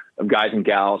guys and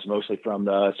gals, mostly from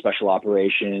the special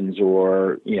operations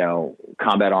or,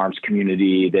 combat arms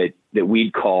community that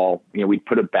we'd call, we'd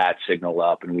put a bat signal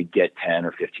up and we'd get 10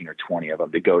 or 15 or 20 of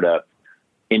them to go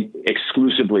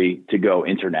exclusively to go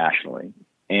internationally.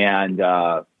 And,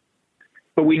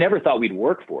 but we never thought we'd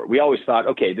work for it. We always thought,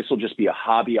 okay, this will just be a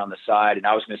hobby on the side. And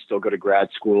I was going to still go to grad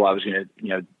school. I was going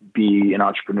to, be an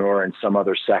entrepreneur in some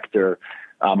other sector.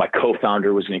 My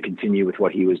co-founder was going to continue with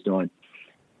what he was doing.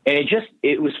 And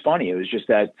it was funny. It was just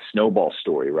that snowball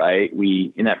story, right?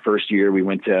 In that first year, we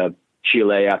went to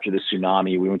Chile after the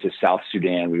tsunami. We went to South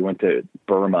Sudan. We went to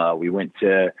Burma. We went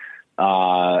to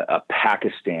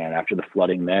Pakistan after the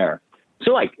flooding there.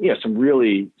 So some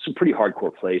pretty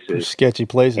hardcore places. Sketchy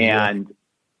places. And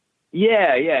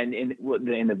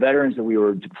And the veterans that we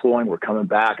were deploying were coming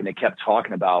back, and they kept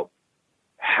talking about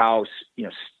how,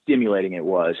 stimulating it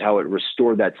was, how it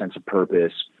restored that sense of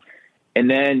purpose. And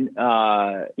then,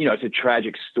 it's a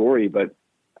tragic story, but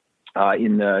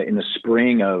in the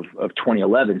spring of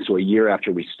 2011, so a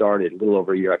little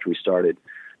over a year after we started,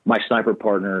 my sniper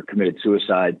partner committed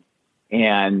suicide,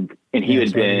 and he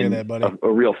had been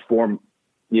a real form.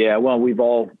 Yeah, well, we've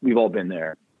all been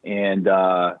there, and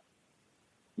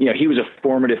he was a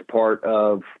formative part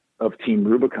of Team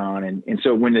Rubicon, and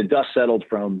so when the dust settled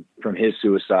from his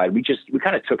suicide, we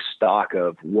kind of took stock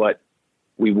of what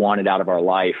we wanted out of our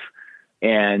life.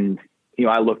 And,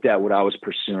 I looked at what I was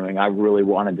pursuing. I really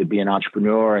wanted to be an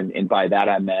entrepreneur. And by that,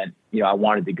 I meant, I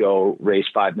wanted to go raise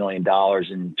 $5 million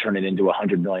and turn it into a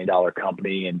 $100 million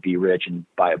company and be rich and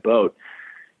buy a boat.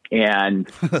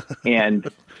 And in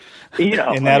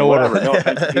that order. No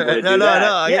offense to people that do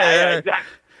that. Yeah, exactly.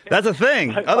 That's a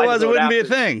thing. Otherwise it wouldn't be a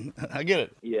thing. I get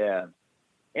it. Yeah.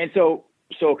 And so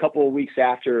a couple of weeks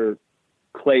after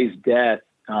Clay's death,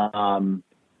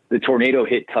 the tornado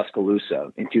hit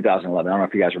Tuscaloosa in 2011. I don't know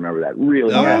if you guys remember that.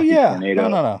 Really nasty tornado.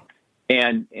 No.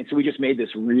 And so we just made this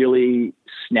really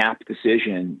snap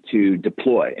decision to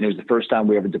deploy. And it was the first time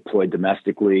we ever deployed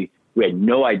domestically. We had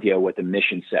no idea what the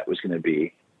mission set was going to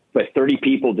be. But 30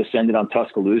 people descended on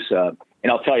Tuscaloosa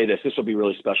And I'll tell you this will be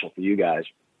really special for you guys.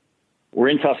 We're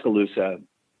in Tuscaloosa,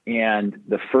 and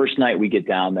the first night we get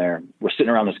down there, we're sitting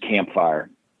around this campfire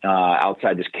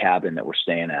outside this cabin that we're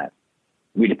staying at.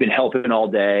 We'd been helping all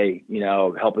day,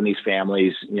 helping these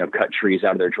families, cut trees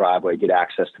out of their driveway, get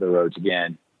access to the roads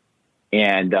again.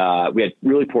 And we had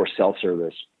really poor cell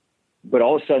service. But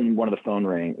all of a sudden, one of the phones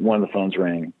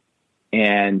rang,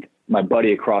 and my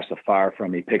buddy across the fire from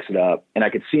me picks it up, and I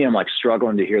could see him like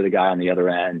struggling to hear the guy on the other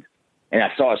end. And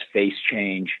I saw his face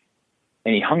change,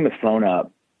 and he hung the phone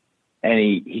up, and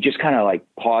he just kind of like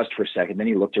paused for a second. Then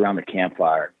he looked around the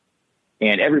campfire,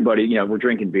 and everybody, we're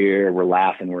drinking beer, we're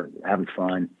laughing, we're having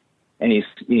fun. And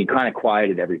he kind of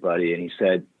quieted everybody, and he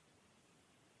said,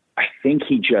 "I think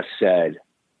he just said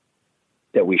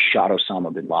that we shot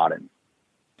Osama bin Laden."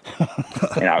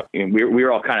 and we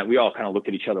all kind of looked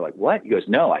at each other like, "What?" He goes,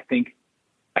 "No, I think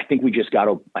we just got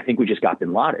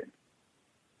bin Laden."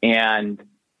 And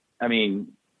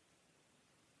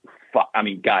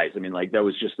guys, like that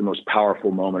was just the most powerful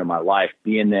moment of my life,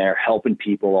 being there, helping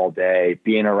people all day,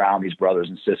 being around these brothers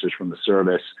and sisters from the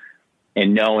service,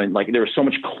 and knowing like there was so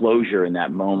much closure in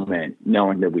that moment,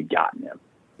 knowing that we'd gotten him.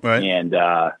 Right. And,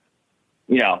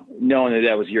 knowing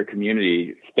that was your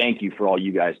community, thank you for all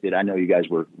you guys did. I know you guys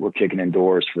were kicking in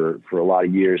doors for a lot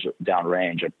of years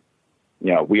downrange.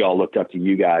 We all looked up to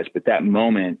you guys, but that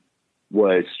moment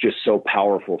was just so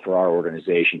powerful for our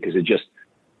organization because it just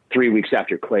 3 weeks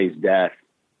after Clay's death,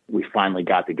 we finally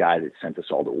got the guy that sent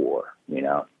us all to war,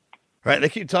 Right. They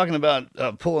keep talking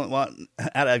about pulling out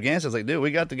of Afghanistan. It's like, dude,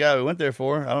 we got the guy we went there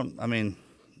for.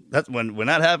 That's when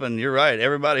that happened. You're right.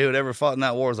 Everybody who'd ever fought in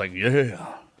that war was like,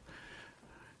 yeah,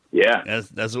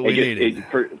 that's what we needed.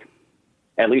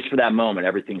 At least for that moment,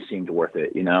 everything seemed worth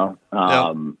it,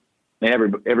 And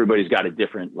everybody's got a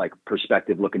different like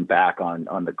perspective looking back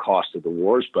on the cost of the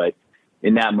wars. But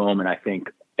in that moment, I think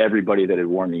everybody that had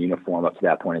worn the uniform up to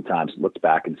that point in time looked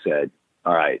back and said,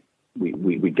 all right,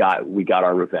 we got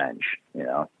our revenge,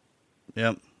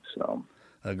 Yep. So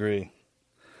agree.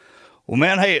 Well,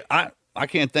 man, hey, I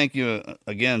can't thank you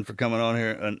again for coming on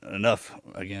here enough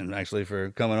again, actually,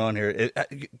 for coming on here.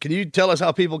 Can you tell us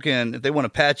how people can, if they want to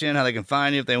patch in, how they can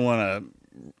find you, if they want to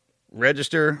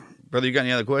register? Brother, you got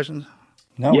any other questions?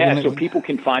 No. Yeah, so people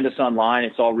can find us online.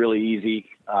 It's all really easy.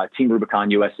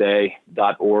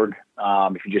 TeamRubiconUSA.org.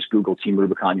 If you just Google Team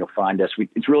Rubicon, you'll find us.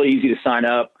 It's really easy to sign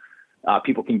up.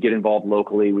 People can get involved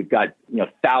locally. We've got,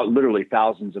 literally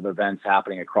thousands of events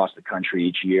happening across the country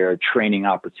each year, training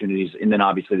opportunities, and then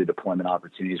obviously the deployment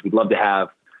opportunities. We'd love to have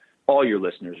all your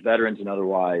listeners, veterans and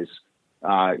otherwise,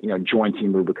 join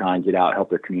Team Rubicon, get out, help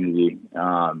their community.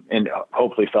 And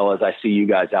hopefully, fellas, I see you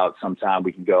guys out sometime.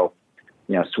 We can go,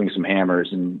 swing some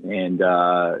hammers and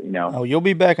Oh, you'll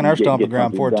be back in our stomping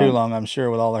ground before too long, I'm sure,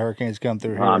 with all the hurricanes come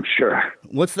through here. I'm sure.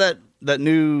 What's that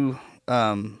new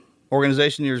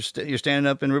organization you're standing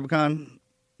up in Rubicon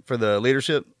for the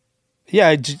leadership?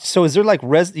 Yeah. So is there like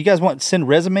you guys want to send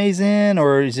resumes in,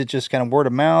 or is it just kind of word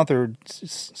of mouth, or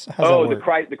how's that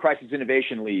work? The Crisis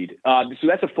Innovation Lead. So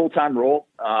that's a full-time role.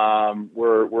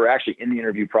 We're actually in the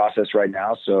interview process right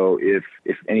now. So if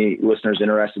any listeners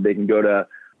interested, they can go to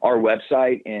our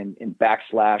website and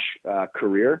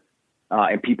 /career,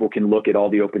 and people can look at all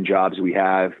the open jobs we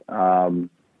have.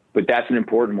 But that's an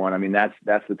important one.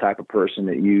 That's the type of person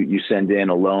that you send in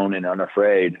alone and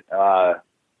unafraid to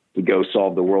go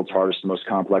solve the world's hardest and most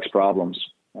complex problems.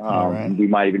 Right. We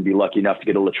might even be lucky enough to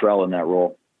get a Luttrell in that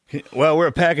role. Well, we're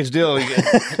a package deal. That's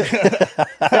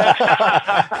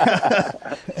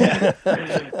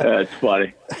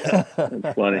funny.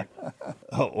 That's funny.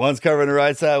 Oh, one's covering the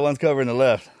right side, one's covering the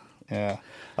left. Yeah.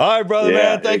 All right, brother,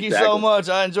 man. Thank you so much.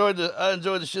 I enjoyed the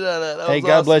shit out of that. Hey,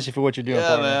 God bless you for what you're doing.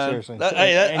 Yeah, for man. Seriously.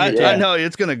 I know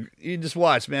it's gonna. You just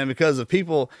watch, man, because of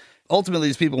people. Ultimately,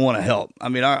 these people want to help.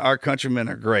 Our countrymen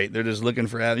are great. They're just looking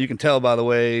for. You can tell by the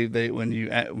way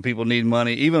when people need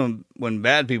money, even when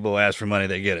bad people ask for money,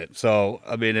 they get it. So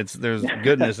there's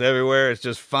goodness everywhere. It's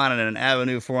just finding an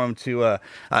avenue for them to.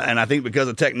 And I think because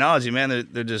of technology, man,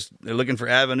 they're looking for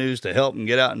avenues to help and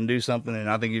get out and do something. And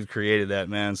I think you've created that,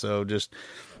 man. So just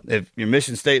if your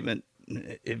mission statement,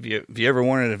 if you ever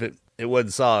wondered if it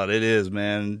wasn't solid, it is,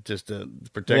 man. Just to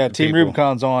protect. Yeah, the Team people.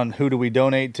 Rubicon's on. Who do we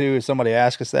donate to? If somebody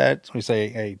asks us that, we say,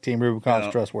 "Hey, Team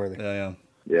Rubicon's trustworthy." Yeah.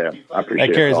 I appreciate it.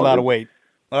 That carries a lot of weight.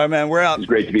 All right, man. We're out. It's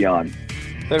great to be on.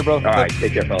 Later, bro. All right,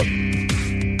 take care, fellas.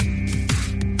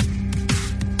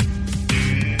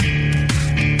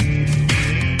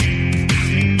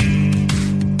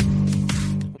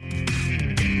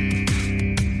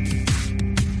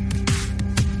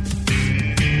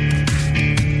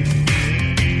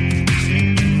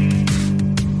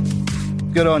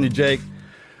 Good on you, Jake.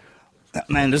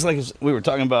 Man, just like we were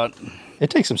talking about, it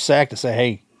takes some sack to say,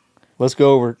 "Hey, let's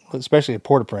go over," especially at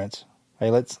Port-au-Prince. Hey,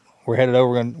 we're headed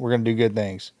over. We're gonna do good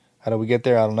things. How do we get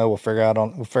there? I don't know. We'll figure out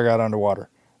underwater.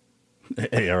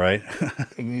 Yeah, right.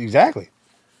 Exactly.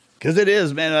 Because it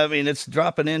is, man. I mean, it's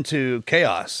dropping into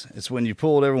chaos. It's when you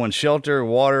pulled everyone's shelter,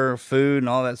 water, food, and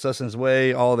all that sustenance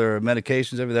away, all their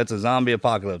medications, everything. That's a zombie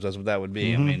apocalypse. That's what that would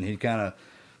be. Mm-hmm. I mean, he kind of...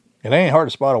 It ain't hard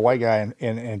to spot a white guy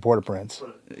in Port-au-Prince.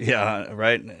 Yeah,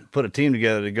 right. Put a team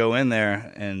together to go in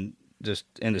there and to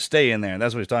stay in there.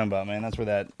 That's what he's talking about, man. That's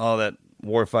where all that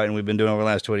war fighting we've been doing over the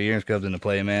last 20 years comes into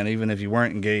play, man. Even if you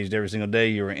weren't engaged every single day,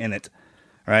 you were in it.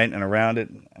 Right, and around it,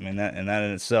 I mean, that in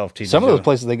itself teaches some of those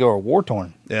places they go are war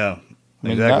torn. Yeah, I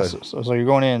mean, exactly. So you're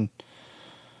going in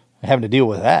having to deal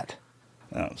with that.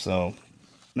 So,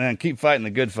 man, keep fighting the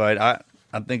good fight. I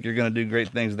think you're going to do great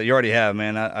things that you already have,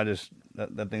 man. I just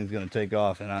that thing's going to take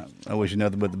off, and I wish you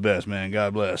nothing but the best, man.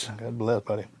 God bless. God bless,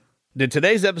 buddy. Did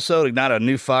today's episode ignite a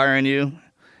new fire in you?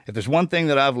 If there's one thing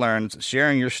that I've learned, it's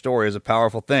sharing your story is a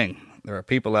powerful thing. There are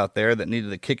people out there that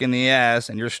needed a kick in the ass,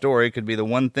 and your story could be the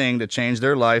one thing to change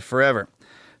their life forever.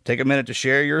 Take a minute to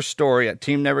share your story at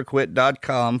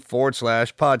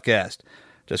teamneverquit.com/podcast.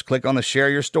 Just click on the Share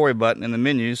Your Story button in the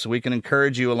menu so we can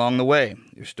encourage you along the way.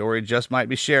 Your story just might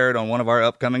be shared on one of our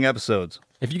upcoming episodes.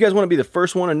 If you guys want to be the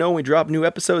first one to know when we drop new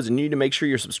episodes and you need to make sure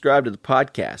you're subscribed to the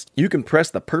podcast, you can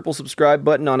press the purple subscribe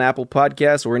button on Apple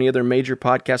Podcasts or any other major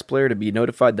podcast player to be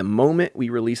notified the moment we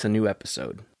release a new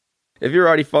episode. If you're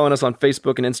already following us on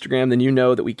Facebook and Instagram, then you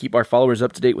know that we keep our followers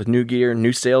up to date with new gear,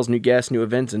 new sales, new guests, new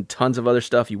events, and tons of other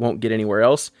stuff you won't get anywhere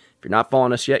else. If you're not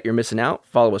following us yet, you're missing out.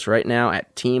 Follow us right now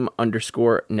at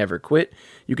team_neverquit.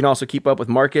 You can also keep up with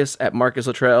Marcus at Marcus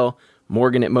Luttrell,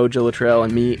 Morgan at Mojo Luttrell,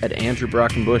 and me at Andrew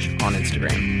Brockenbush on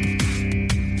Instagram.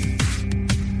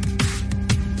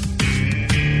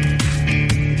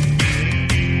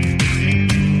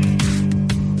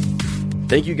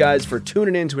 Thank you guys for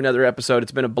tuning in to another episode.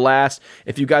 It's been a blast.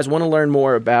 If you guys want to learn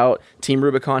more about Team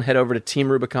Rubicon, head over to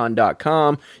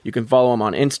teamrubicon.com. You can follow him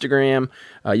on Instagram.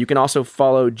 You can also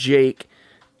follow Jake.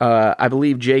 I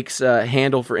believe Jake's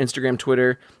handle for Instagram,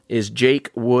 Twitter is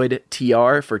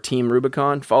JakeWoodTR for Team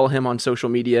Rubicon. Follow him on social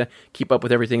media. Keep up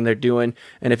with everything they're doing.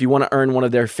 And if you want to earn one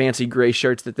of their fancy gray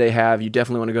shirts that they have, you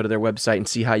definitely want to go to their website and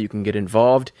see how you can get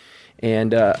involved.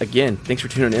 And again, thanks for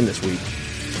tuning in this week.